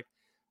 It's like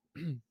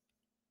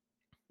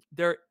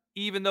there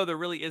even though there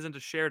really isn't a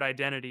shared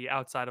identity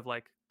outside of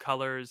like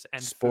colors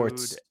and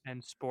food Sports.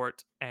 and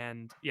sport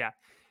and yeah,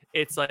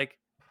 it's like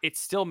it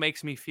still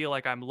makes me feel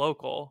like I'm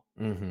local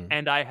Mhm.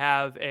 and I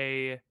have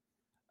a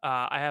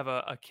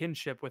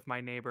kinship with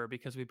my neighbor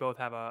because we both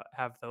have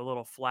the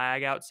little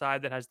flag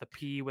outside that has the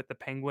P with the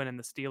penguin and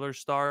the Steelers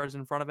stars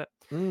in front of it.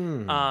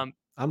 Mm. Um,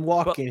 I'm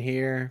but walking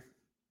here.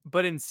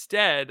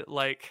 instead,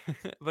 like,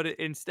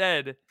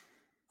 instead,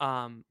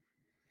 um,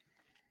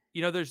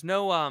 there's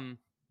no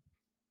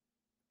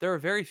there are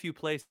very few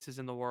places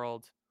in the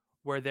world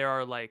where there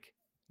are like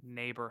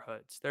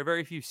neighborhoods. There are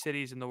very few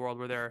cities in the world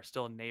where there are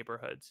still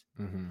neighborhoods.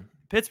 Mhm.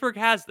 Pittsburgh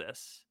has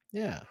this.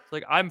 Yeah. It's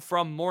like I'm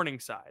from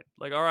Morningside,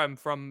 like, or I'm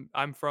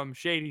from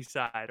Shady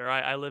Side, or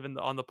I live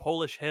on the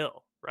Polish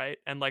Hill, right?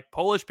 And like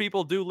Polish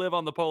people do live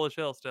on the Polish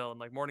Hill still, and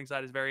like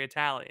Morningside is very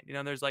Italian, you know.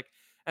 And there's like,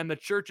 and the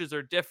churches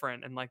are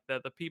different, and like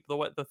the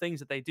people, the things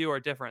that they do are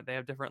different. They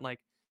have different like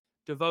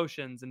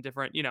devotions and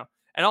different,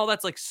 and all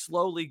that's like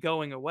slowly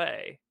going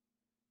away,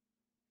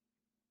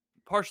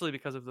 partially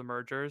because of the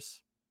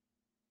mergers.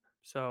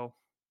 So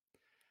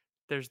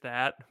there's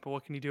that. But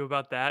what can you do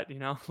about that?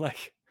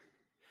 Like,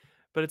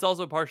 but it's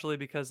also partially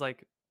because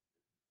like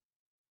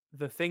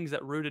the things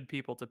that rooted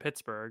people to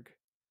Pittsburgh,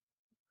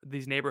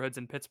 these neighborhoods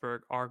in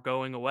Pittsburgh are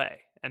going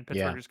away, and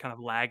Pittsburgh Yeah. is kind of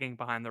lagging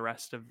behind the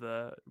rest of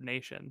the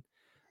nation.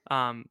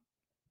 Um,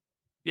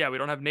 yeah, we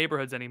don't have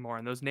neighborhoods anymore,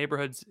 and those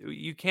neighborhoods,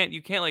 you can't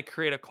like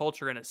create a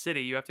culture in a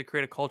city. You have to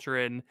create a culture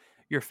in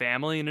your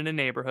family and in a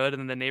neighborhood, and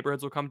then the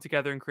neighborhoods will come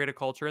together and create a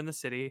culture in the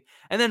city.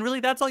 And then really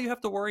that's all you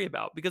have to worry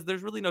about, because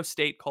there's really no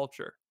state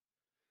culture.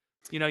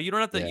 You Yeah.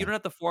 don't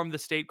have to form the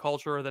state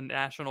culture or the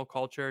national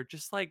culture.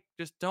 Just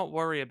don't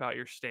worry about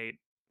your state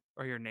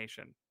or your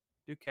nation.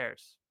 Who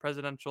cares?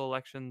 Presidential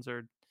elections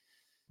are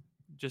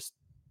just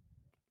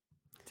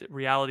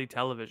reality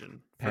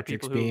television for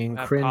Patrick's people who being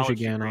have cringe college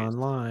again degrees.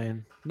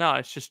 online. No,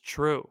 it's just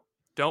true.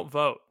 Don't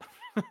vote.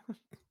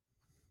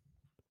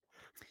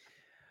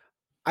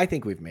 I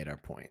think we've made our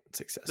point The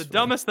successfully.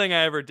 dumbest thing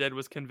I ever did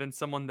was convince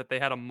someone that they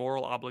had a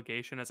moral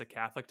obligation as a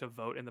Catholic to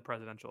vote in the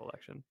presidential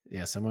election.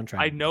 Yeah, someone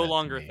tried I to do no that to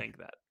longer me. think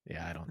that.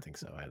 Yeah, I don't think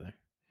so either.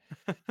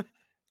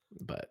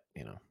 But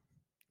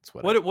it's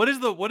What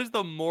is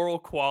the moral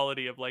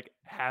quality of like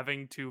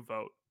having to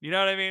vote? You know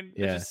what I mean? It's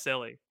Yeah. just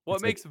silly. What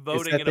It's like makes it's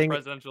voting that in a thing.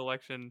 presidential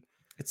election?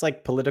 It's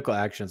like political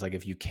actions. Like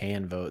if you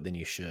can vote, then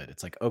you should.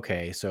 It's like,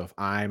 okay, so if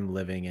I'm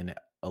living in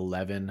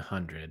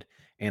 1100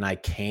 and I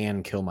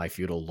can kill my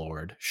feudal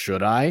lord,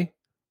 should I?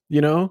 You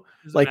know,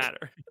 Doesn't like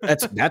matter.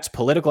 that's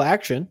political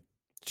action.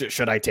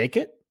 Should I take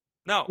it?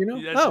 No,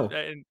 No.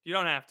 and you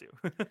don't have to.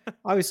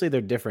 Obviously,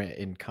 they're different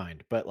in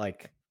kind, but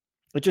like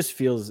it just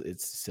feels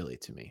it's silly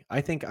to me.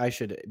 I think I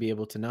should be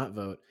able to not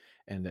vote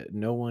and that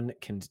no one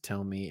can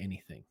tell me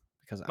anything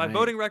because My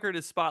voting record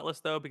is spotless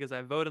though, because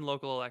I vote in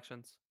local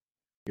elections.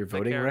 your 'Cause I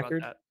voting care about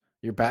record, that.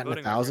 you're My batting a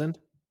voting record. thousand.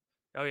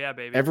 Oh yeah,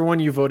 baby. Everyone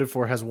you voted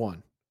for has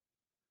won.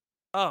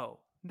 Oh,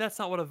 that's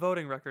not what a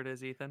voting record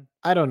is, Ethan.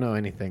 I don't know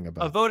anything A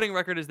about. voting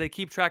record is they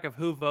keep track of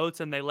who votes,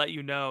 and they let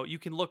you know. You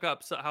can look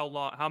up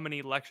how many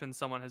elections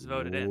someone has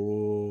voted in.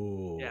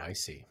 Oh, Yeah. I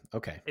see.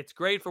 Okay. It's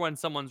great for when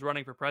someone's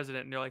running for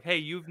president and you're like, "Hey,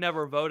 you've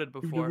never voted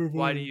You've before. never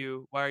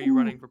voted. Why are you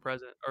running Ooh. for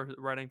president or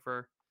running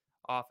for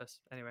office?"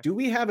 Anyway. Do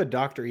we have a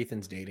Dr.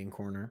 Ethan's dating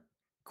corner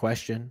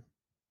question?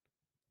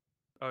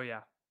 Oh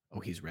yeah. Oh,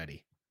 he's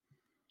ready.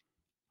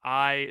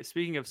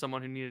 Speaking of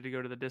someone who needed to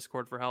go to the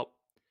Discord for help,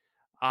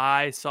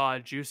 I saw a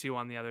juicy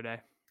one the other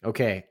day.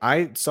 Okay.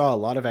 I saw a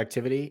lot of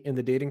activity in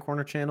the dating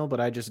corner channel, but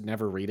I just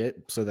never read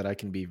it so that I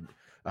can be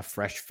a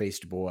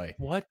fresh-faced boy.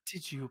 What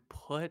did you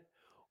put?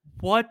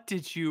 What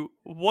did you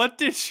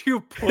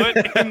put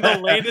in the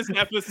latest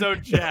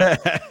episode chat?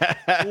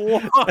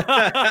 What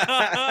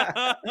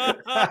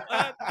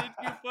did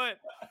you put?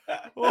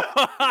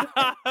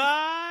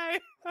 Why?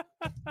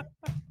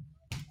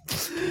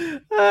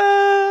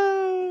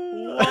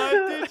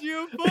 What did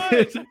you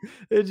put?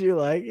 Did you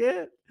like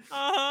it?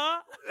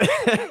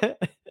 Uh-huh.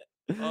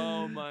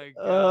 Oh my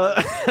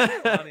god.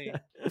 That's funny.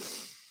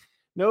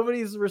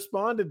 Nobody's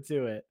responded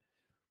to it.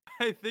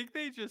 I think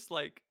they just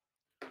like,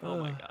 oh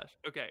my Ugh. gosh.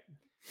 Okay.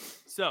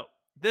 So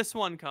this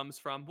one comes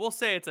from, we'll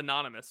say it's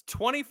anonymous.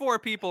 24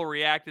 people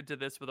reacted to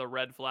this with a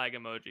red flag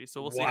emoji.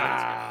 So we'll see how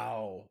this goes.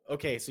 Wow.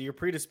 Okay, so you're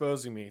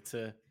predisposing me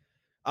to.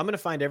 I'm gonna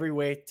find every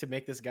way to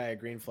make this guy a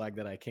green flag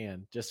that I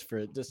can, just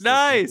for just.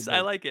 Nice.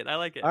 I like it. I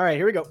like it. All right,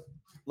 here we go.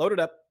 Load it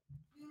up.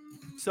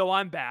 So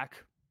I'm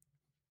back.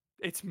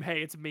 It's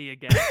me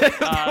again.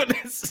 Are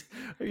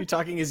you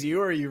talking as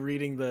you, or are you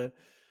reading the?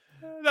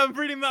 I'm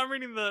reading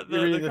the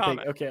You're reading the thing.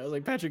 comment. Okay, I was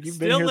like, Patrick, you've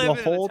Still been here the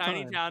living in a whole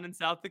tiny time. town in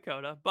South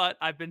Dakota, but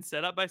I've been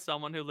set up by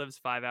someone who lives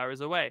 5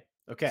 hours away.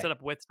 Okay. Set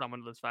up with someone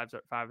who lives five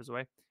hours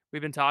away.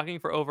 We've been talking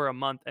for over a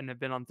month and have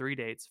been on 3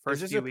 dates.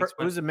 First few weeks.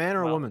 Who's a man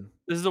or a well. woman?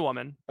 This is a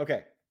woman.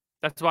 Okay.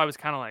 That's why I was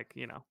kind of like,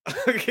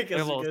 Okay,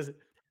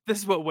 this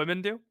is what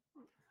women do.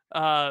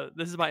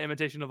 This is my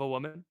imitation of a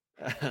woman.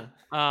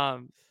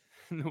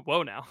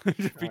 Whoa, now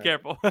be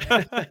careful.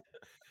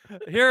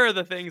 Here are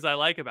the things I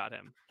like about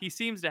him. He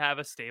seems to have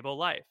a stable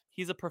life.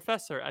 He's a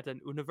professor at an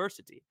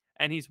university,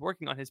 and he's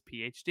working on his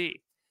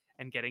PhD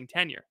and getting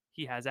tenure.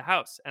 He has a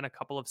house and a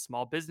couple of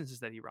small businesses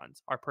that he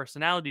runs. Our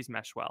personalities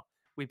mesh well.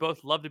 We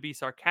both love to be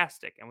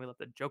sarcastic, and we love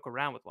to joke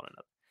around with one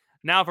another.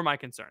 Now for my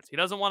concerns. He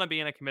doesn't want to be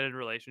in a committed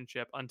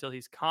relationship until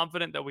he's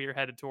confident that we are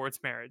headed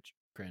towards marriage.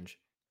 Cringe.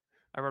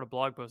 I wrote a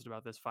blog post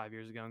about this 5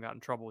 years ago and got in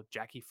trouble with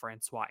Jackie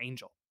Francois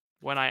Angel.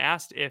 When I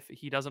asked if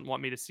he doesn't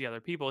want me to see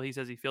other people, he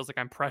says he feels like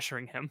I'm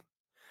pressuring him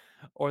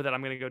or that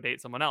I'm going to go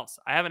date someone else.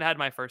 I haven't had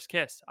my first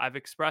kiss. I've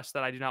expressed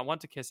that I do not want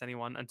to kiss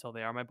anyone until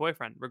they are my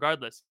boyfriend.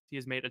 Regardless, he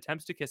has made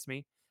attempts to kiss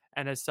me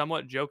and has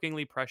somewhat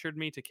jokingly pressured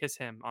me to kiss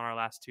him on our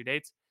last 2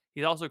 dates.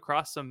 He's also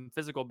crossed some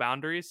physical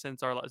boundaries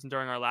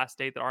during our last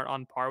date that aren't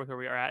on par with where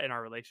we are at in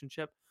our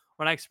relationship.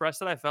 When I expressed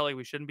that I felt like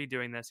we shouldn't be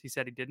doing this, he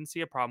said he didn't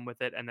see a problem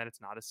with it and that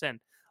it's not a sin.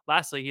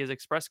 Lastly, he has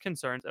expressed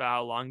concerns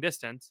about long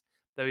distance,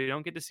 that we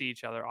don't get to see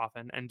each other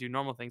often and do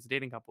normal things a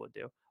dating couple would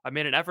do. I've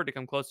made an effort to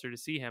come closer to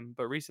see him,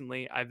 but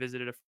recently I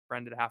visited a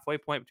friend at a halfway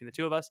point between the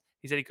two of us.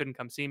 He said he couldn't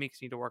come see me because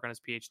he needed to work on his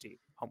PhD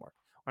homework.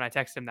 When I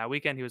texted him that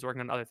weekend, he was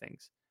working on other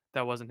things.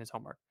 That wasn't his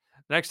homework.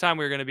 The next time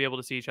we were going to be able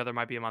to see each other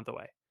might be a month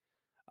away.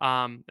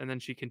 And then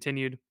she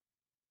continued.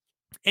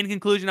 In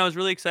conclusion, I was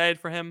really excited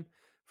for him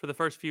for the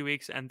first few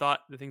weeks and thought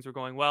that things were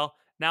going well.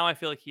 Now I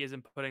feel like he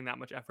isn't putting that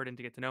much effort in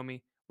to get to know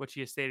me, which he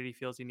has stated he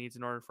feels he needs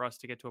in order for us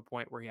to get to a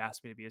point where he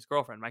asks me to be his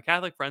girlfriend. My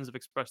Catholic friends have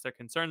expressed their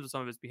concerns with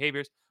some of his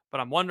behaviors, but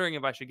I'm wondering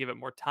if I should give it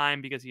more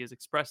time because he has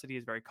expressed that he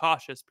is very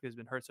cautious because he's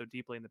been hurt so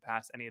deeply in the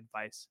past. Any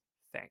advice?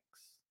 Thanks.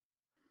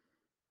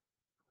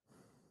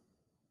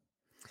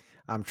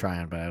 I'm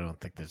trying, but I don't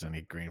think there's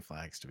any green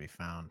flags to be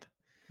found.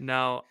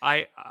 No,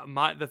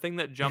 the thing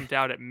that jumped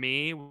out at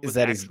me Is was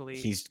that actually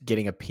he's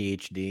getting a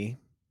PhD?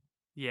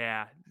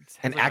 yeah,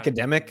 An sounds like a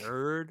academic?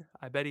 nerd.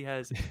 I bet he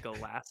has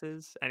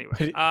glasses. Anyway,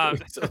 He's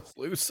a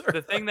loser.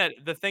 the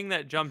thing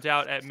that jumped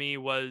out at me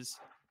was,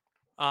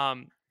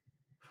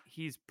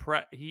 he's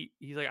like,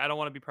 I don't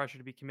want to be pressured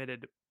to be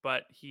committed,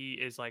 but he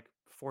is like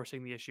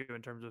forcing the issue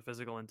in terms of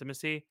physical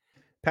intimacy,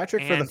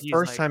 Patrick, for the and he's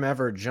first like, time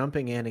ever,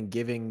 jumping in and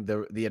giving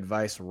the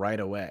advice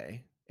right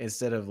away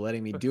instead of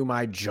letting me do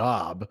my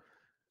job.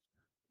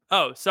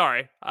 oh,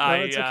 sorry, No,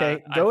 it's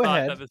okay. I Go thought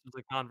that ahead. this was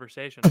a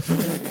conversation.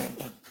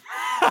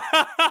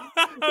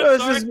 No,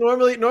 it's Sorry. just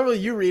normally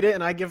you read it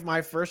and I give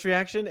my first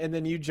reaction and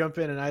then you jump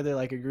in and either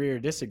like agree or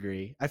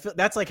disagree. I feel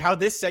that's like how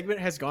this segment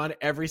has gone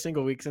every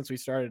single week since we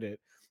started it.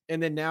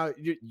 And then now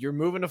you're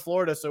moving to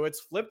Florida, so it's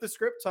flip the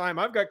script time.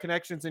 I've got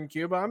connections in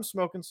Cuba. I'm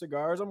smoking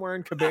cigars. I'm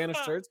wearing Cabana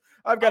shirts.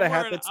 I've got a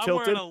hat that's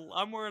tilted.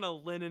 I'm wearing a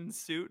linen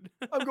suit.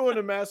 I'm going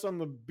to mass on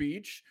the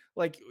beach.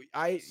 Like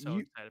So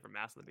excited for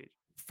mass on the beach.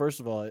 First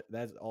of all,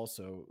 that's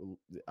also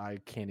I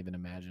can't even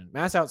imagine.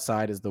 Mass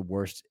outside is the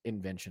worst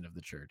invention of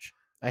the church.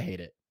 I hate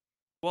it.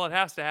 Well, it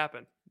has to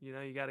happen. You know,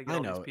 you got to get I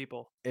all know these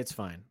people. it's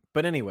fine.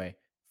 But anyway,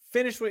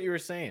 finish what you were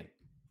saying.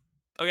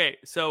 Okay,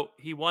 so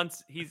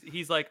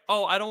he's like,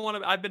 oh, I don't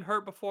want to. I've been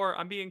hurt before.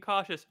 I'm being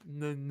cautious.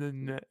 No, no,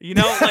 no. You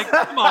know, like,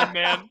 come on,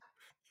 man.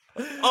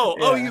 Oh,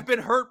 Yeah. you've been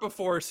hurt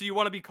before, so you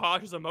want to be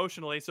cautious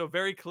emotionally. So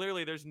very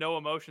clearly, there's no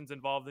emotions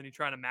involved in you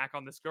trying to mac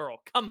on this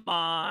girl. Come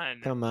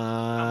on. Come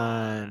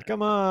on.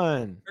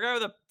 A guy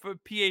with a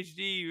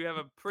PhD, you have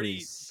a pretty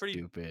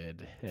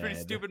stupid pretty head.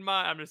 stupid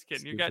mind. I'm just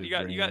kidding. Stupid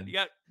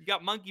you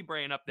got monkey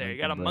brain up there. You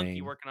got a Monkey monkey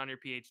brain. working on your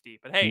PhD.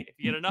 But hey, if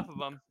you get enough of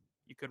them,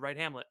 you could write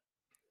Hamlet.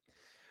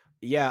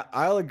 Yeah,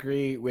 I'll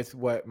agree with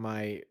what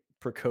my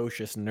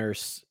precocious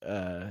nurse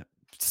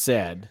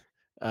said.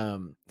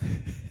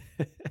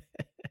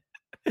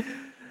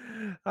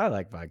 I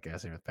like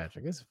podcasting with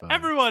Patrick. It's fun.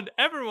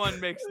 Everyone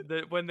makes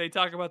when they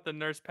talk about the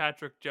Nurse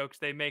Patrick jokes,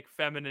 they make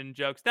feminine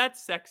jokes.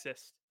 That's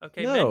sexist.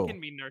 Okay, No. men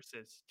can be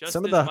nurses just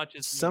some as much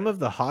as some women. of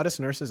the hottest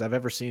nurses I've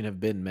ever seen have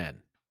been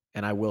men,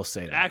 and I will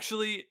say that.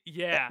 Actually,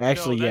 yeah.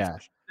 Yeah.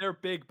 They're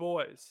big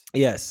boys.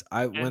 Yes,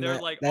 And they're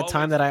like that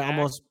time always that I jacked.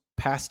 almost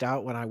passed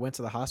out when I went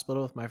to the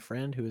hospital with my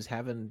friend who was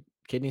having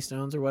kidney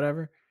stones or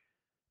whatever.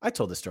 I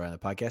told the story on the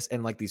podcast,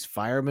 and like these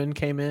firemen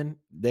came in.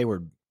 They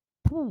were,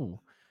 all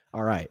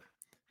right.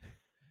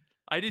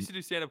 I used to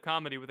do stand-up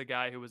comedy with a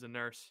guy who was a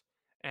nurse,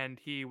 and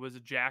he was a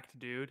jacked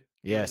dude.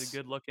 He Yes, was a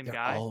good-looking they're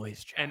guy.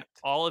 always jacked. And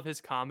all of his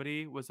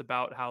comedy was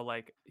about how,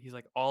 like, he's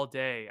like, all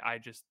day I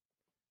just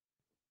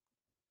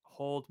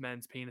hold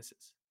men's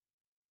penises.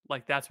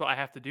 Like, that's what I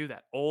have to do.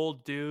 That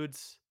old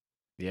dudes,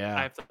 I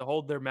Yeah, have to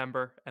hold their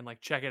member and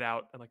like check it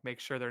out and like make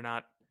sure they're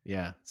not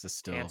yeah. It's a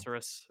still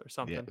cancerous or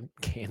something. Yeah,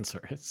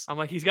 cancerous. I'm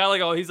like, he's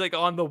like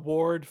on the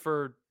ward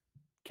for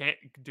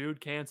dude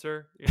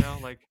cancer. You know,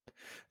 like.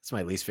 It's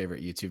my least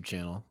favorite YouTube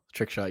channel,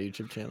 Trickshot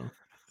YouTube channel.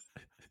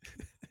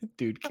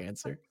 Dude,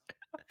 cancer.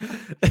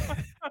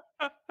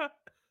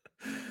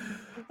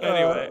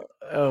 Anyway.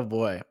 Oh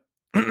boy.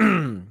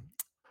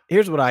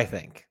 Here's what I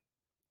think.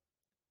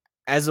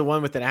 As the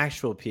one with an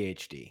actual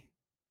PhD,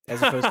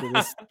 as opposed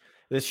to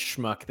this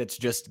schmuck that's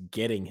just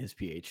getting his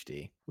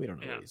PhD. We don't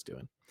know what he's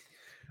doing.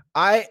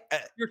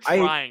 You're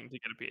trying to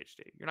get a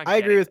PhD. You're not. I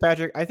agree with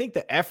Patrick. I think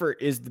the effort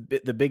is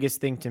the biggest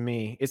thing to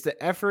me. It's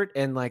the effort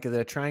and like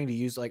the trying to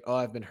use like, oh,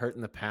 I've been hurt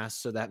in the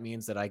past, so that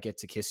means that I get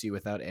to kiss you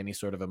without any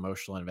sort of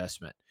emotional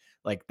investment.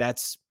 Like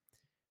it's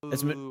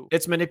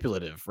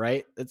manipulative,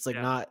 right? It's like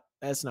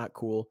that's not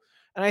cool.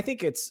 And I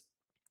think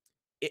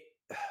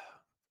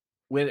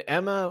when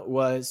Emma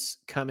was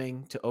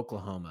coming to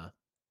Oklahoma,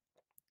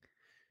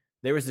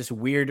 there was this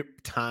weird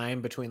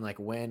time between like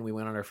when we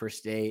went on our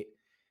first date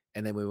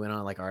and then we went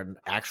on like our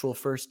actual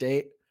first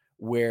date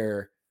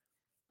where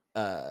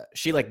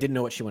she like didn't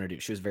know what she wanted to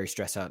do. She was very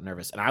stressed out and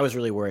nervous. And I was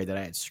really worried that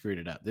I had screwed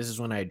it up. This is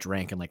when I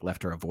drank and like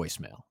left her a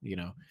voicemail, you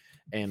know?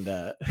 And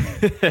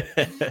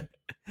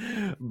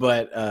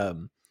but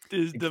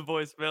does the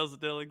voicemail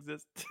still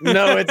exist?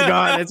 No, it's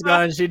gone. It's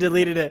gone. She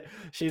deleted it.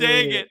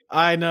 Dang it.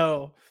 I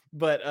know.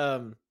 But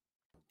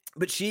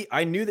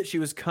I knew that she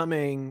was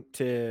coming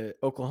to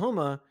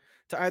Oklahoma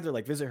to either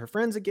like visit her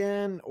friends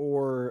again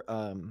or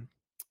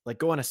like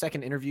go on a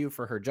second interview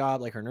for her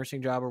job, like her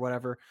nursing job or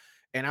whatever.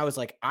 And I was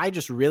like, I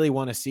just really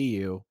want to see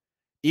you.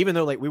 Even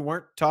though like we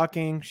weren't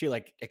talking, she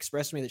like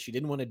expressed to me that she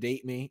didn't want to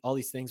date me, all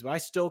these things, but I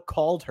still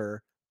called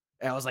her.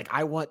 And I was like,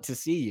 I want to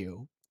see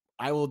you.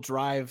 I will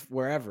drive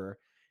wherever.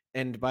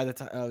 And by the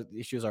time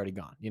she was already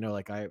gone,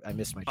 like I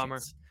missed my Bummer.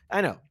 chance.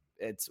 I know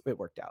it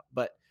worked out,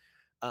 but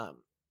um,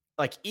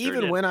 like Sure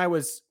even did. when I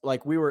was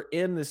like we were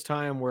in this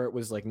time where it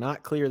was like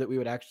not clear that we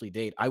would actually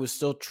date, I was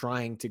still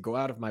trying to go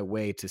out of my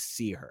way to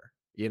see her.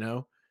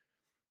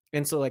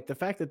 And so like the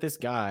fact that this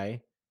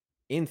guy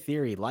in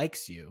theory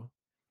likes you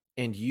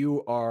and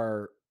you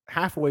are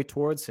halfway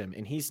towards him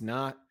and he's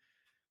not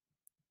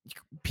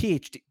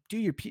PhD,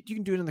 you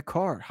can do it in the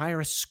car,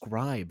 hire a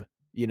scribe,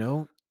 You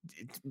can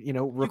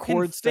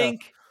record stuff.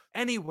 think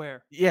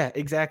anywhere. Yeah,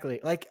 exactly.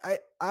 Like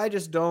I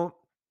just don't.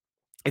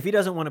 If he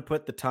doesn't want to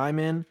put the time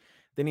in,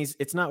 then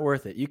it's not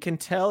worth it. You can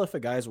tell if a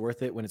guy's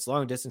worth it when it's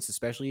long distance,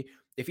 especially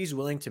if he's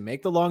willing to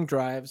make the long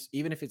drives,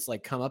 even if it's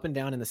like come up and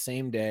down in the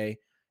same day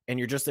and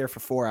you're just there for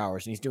 4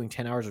 hours and he's doing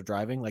 10 hours of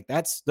driving. Like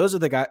those are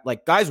the guys,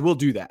 like guys will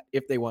do that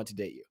if they want to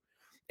date you.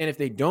 And if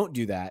they don't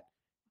do that,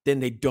 then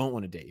they don't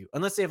want to date you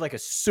unless they have like a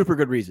super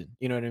good reason.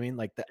 You know what I mean?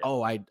 Like that. Yeah.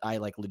 Oh, I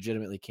like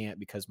legitimately can't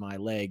because my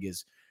leg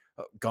is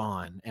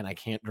gone and I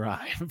can't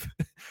drive.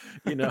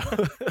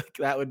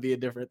 That would be a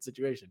different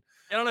situation.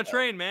 Get on a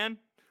train, man.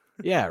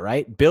 Yeah,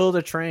 right. Build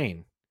a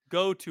train.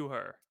 Go to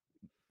her.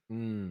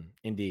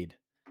 Indeed.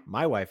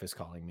 My wife is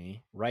calling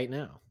me right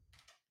now.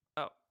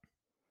 Oh.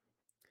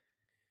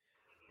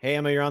 Hey,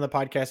 Emma, you're on the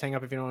podcast. Hang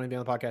up if you don't want to be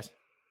on the podcast.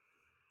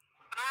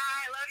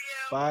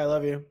 Bye, I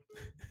love you.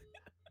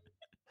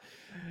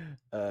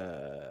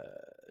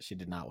 She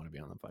did not want to be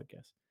on the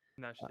podcast.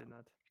 No, she did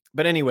not.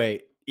 But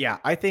anyway, yeah,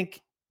 I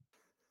think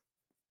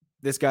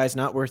this guy's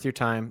not worth your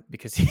time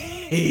because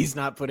he's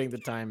not putting the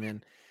time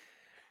in.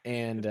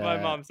 And my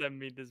mom sent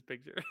me this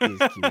picture. He's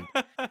cute.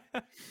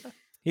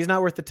 He's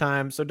not worth the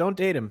time, so don't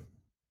date him.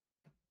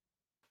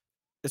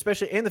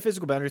 Especially in the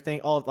physical boundary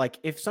thing, like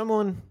if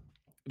someone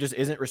just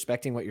isn't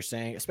respecting what you're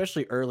saying,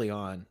 especially early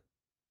on,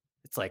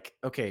 it's like,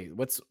 okay,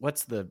 what's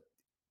the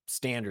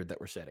standard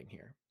that we're setting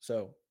here?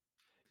 So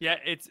yeah,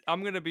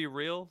 I'm gonna be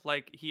real.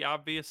 Like he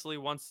obviously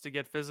wants to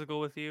get physical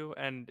with you,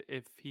 and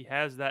if he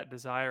has that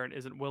desire and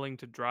isn't willing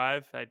to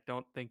drive, I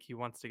don't think he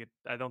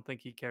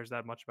cares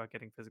that much about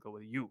getting physical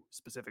with you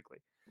specifically.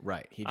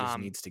 Right. He just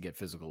needs to get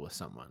physical with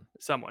someone.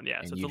 Someone, yeah.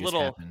 And so you it's just a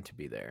little happen to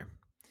be there.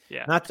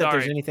 Yeah. Not that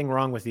there's anything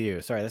wrong with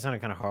you. Sorry, that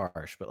sounded kind of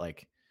harsh, but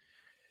like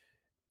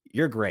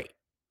you're great.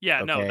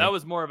 Yeah, okay? No, that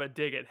was more of a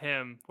dig at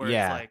him where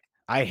it's like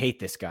I hate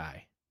this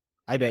guy.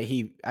 I bet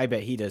he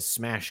does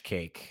smash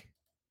cake.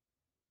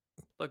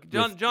 Look,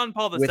 John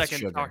Paul II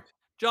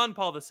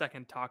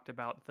talked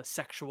about the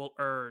sexual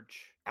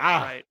urge,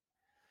 right?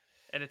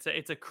 And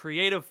it's a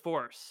creative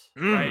force,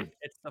 right?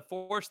 It's the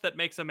force that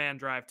makes a man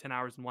drive 10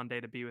 hours in one day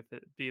to be with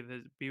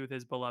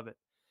his beloved.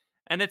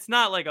 And it's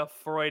not like a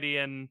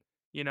Freudian,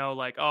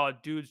 like, oh,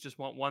 dudes just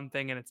want one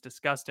thing and it's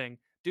disgusting.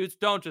 Dudes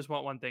don't just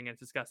want one thing and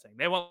it's disgusting.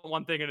 They want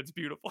one thing and it's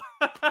beautiful.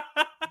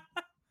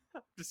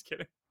 Just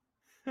kidding.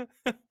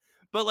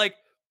 But like,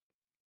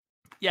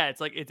 yeah,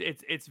 it's like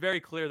it's very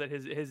clear that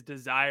his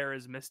desire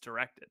is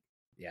misdirected.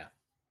 Yeah.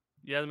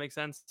 Yeah, that makes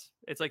sense.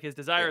 It's like his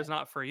desire is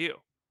not for you.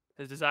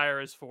 His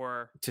desire is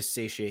to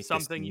satiate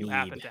something you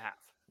happen to have.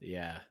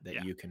 Yeah,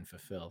 that you can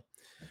fulfill.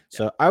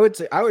 So I would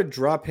say I would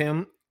drop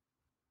him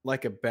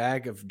like a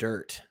bag of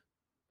dirt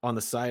on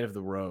the side of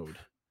the road.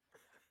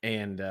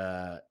 And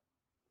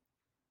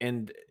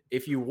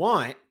if you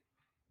want,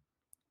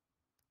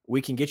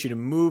 we can get you to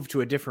move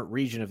to a different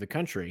region of the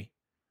country.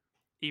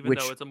 Even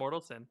though it's a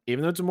mortal sin.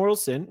 Even though it's a mortal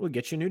sin, we'll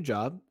get you a new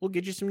job. We'll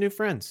get you some new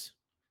friends.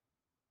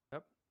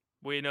 Yep.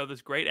 We know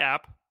this great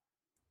app.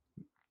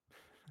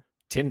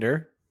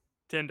 Tinder.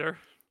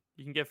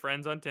 You can get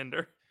friends on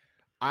Tinder.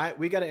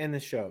 We got to end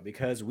this show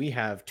because we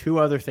have 2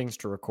 other things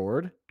to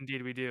record.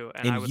 Indeed, we do.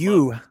 And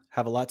you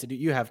have a lot to do.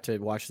 You have to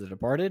watch The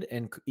Departed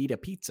and eat a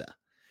pizza.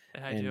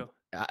 I do.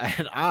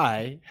 And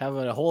I have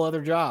a whole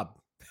other job.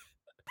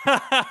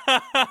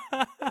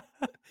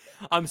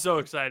 I'm so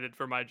excited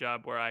for my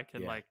job where I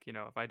can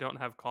if I don't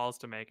have calls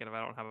to make and if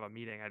I don't have a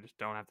meeting, I just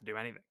don't have to do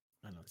anything.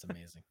 I know, it's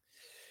amazing.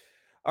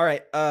 All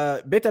right.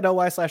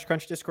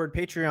 bit.ly/crunch Discord,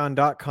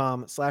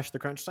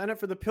 patreon.com/thecrunch. Sign up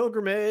for the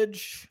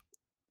pilgrimage.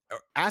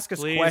 Ask us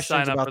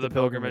questions about the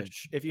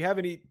pilgrimage. If you have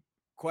any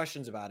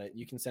questions about it,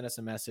 you can send us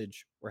a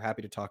message. We're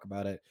happy to talk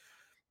about it.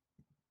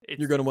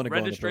 You're going to want to go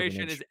on the pilgrimage.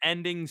 Registration is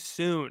ending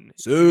soon.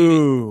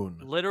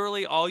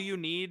 Literally all you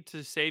need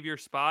to save your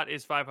spot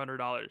is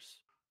 $500.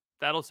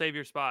 That'll save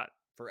your spot.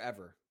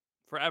 Forever.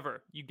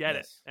 You get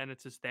it. And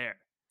it's just there.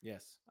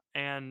 Yes.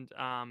 And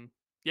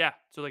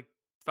so like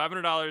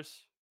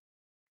 $500.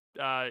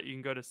 You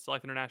can go to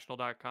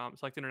selectinternational.com,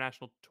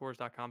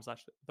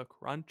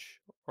 selectinternationaltours.com/thecrunch,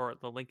 or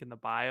the link in the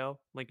bio,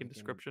 link in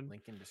description.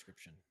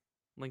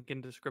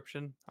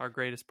 Our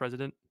greatest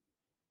president.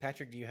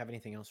 Patrick, do you have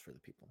anything else for the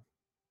people?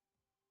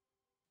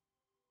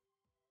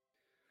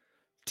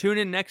 Tune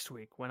in next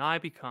week when I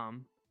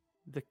become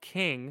the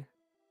king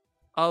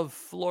of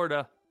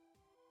Florida.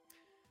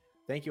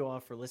 Thank you all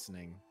for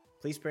listening.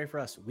 Please pray for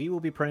us. We will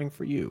be praying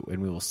for you,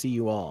 and we will see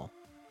you all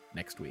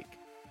next week.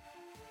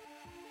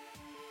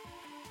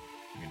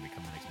 You're going to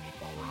become the next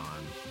Meatball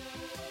Ron.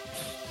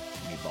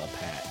 Meatball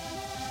Pat.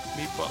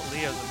 Meatball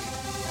Leo's a meatball.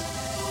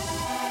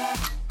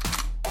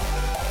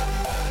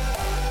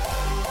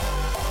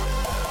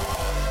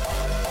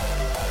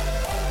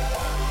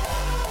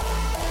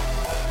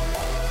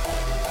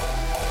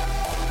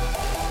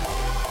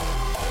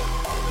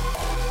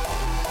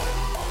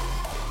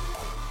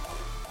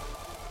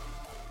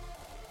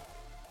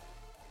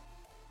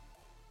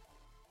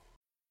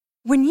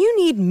 When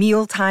you need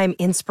mealtime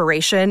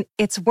inspiration,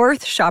 it's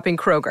worth shopping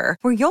Kroger,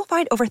 where you'll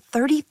find over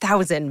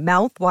 30,000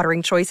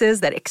 mouth-watering choices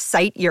that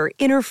excite your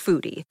inner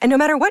foodie. And no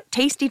matter what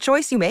tasty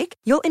choice you make,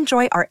 you'll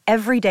enjoy our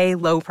everyday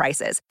low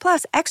prices,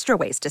 plus extra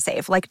ways to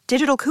save, like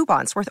digital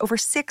coupons worth over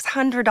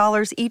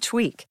 $600 each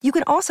week. You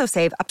can also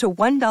save up to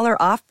 $1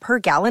 off per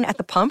gallon at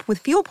the pump with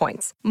fuel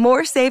points.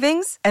 More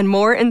savings and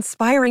more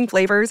inspiring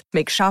flavors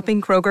make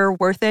shopping Kroger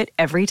worth it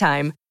every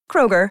time.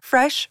 Kroger,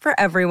 fresh for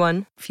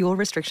everyone. Fuel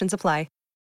restrictions apply.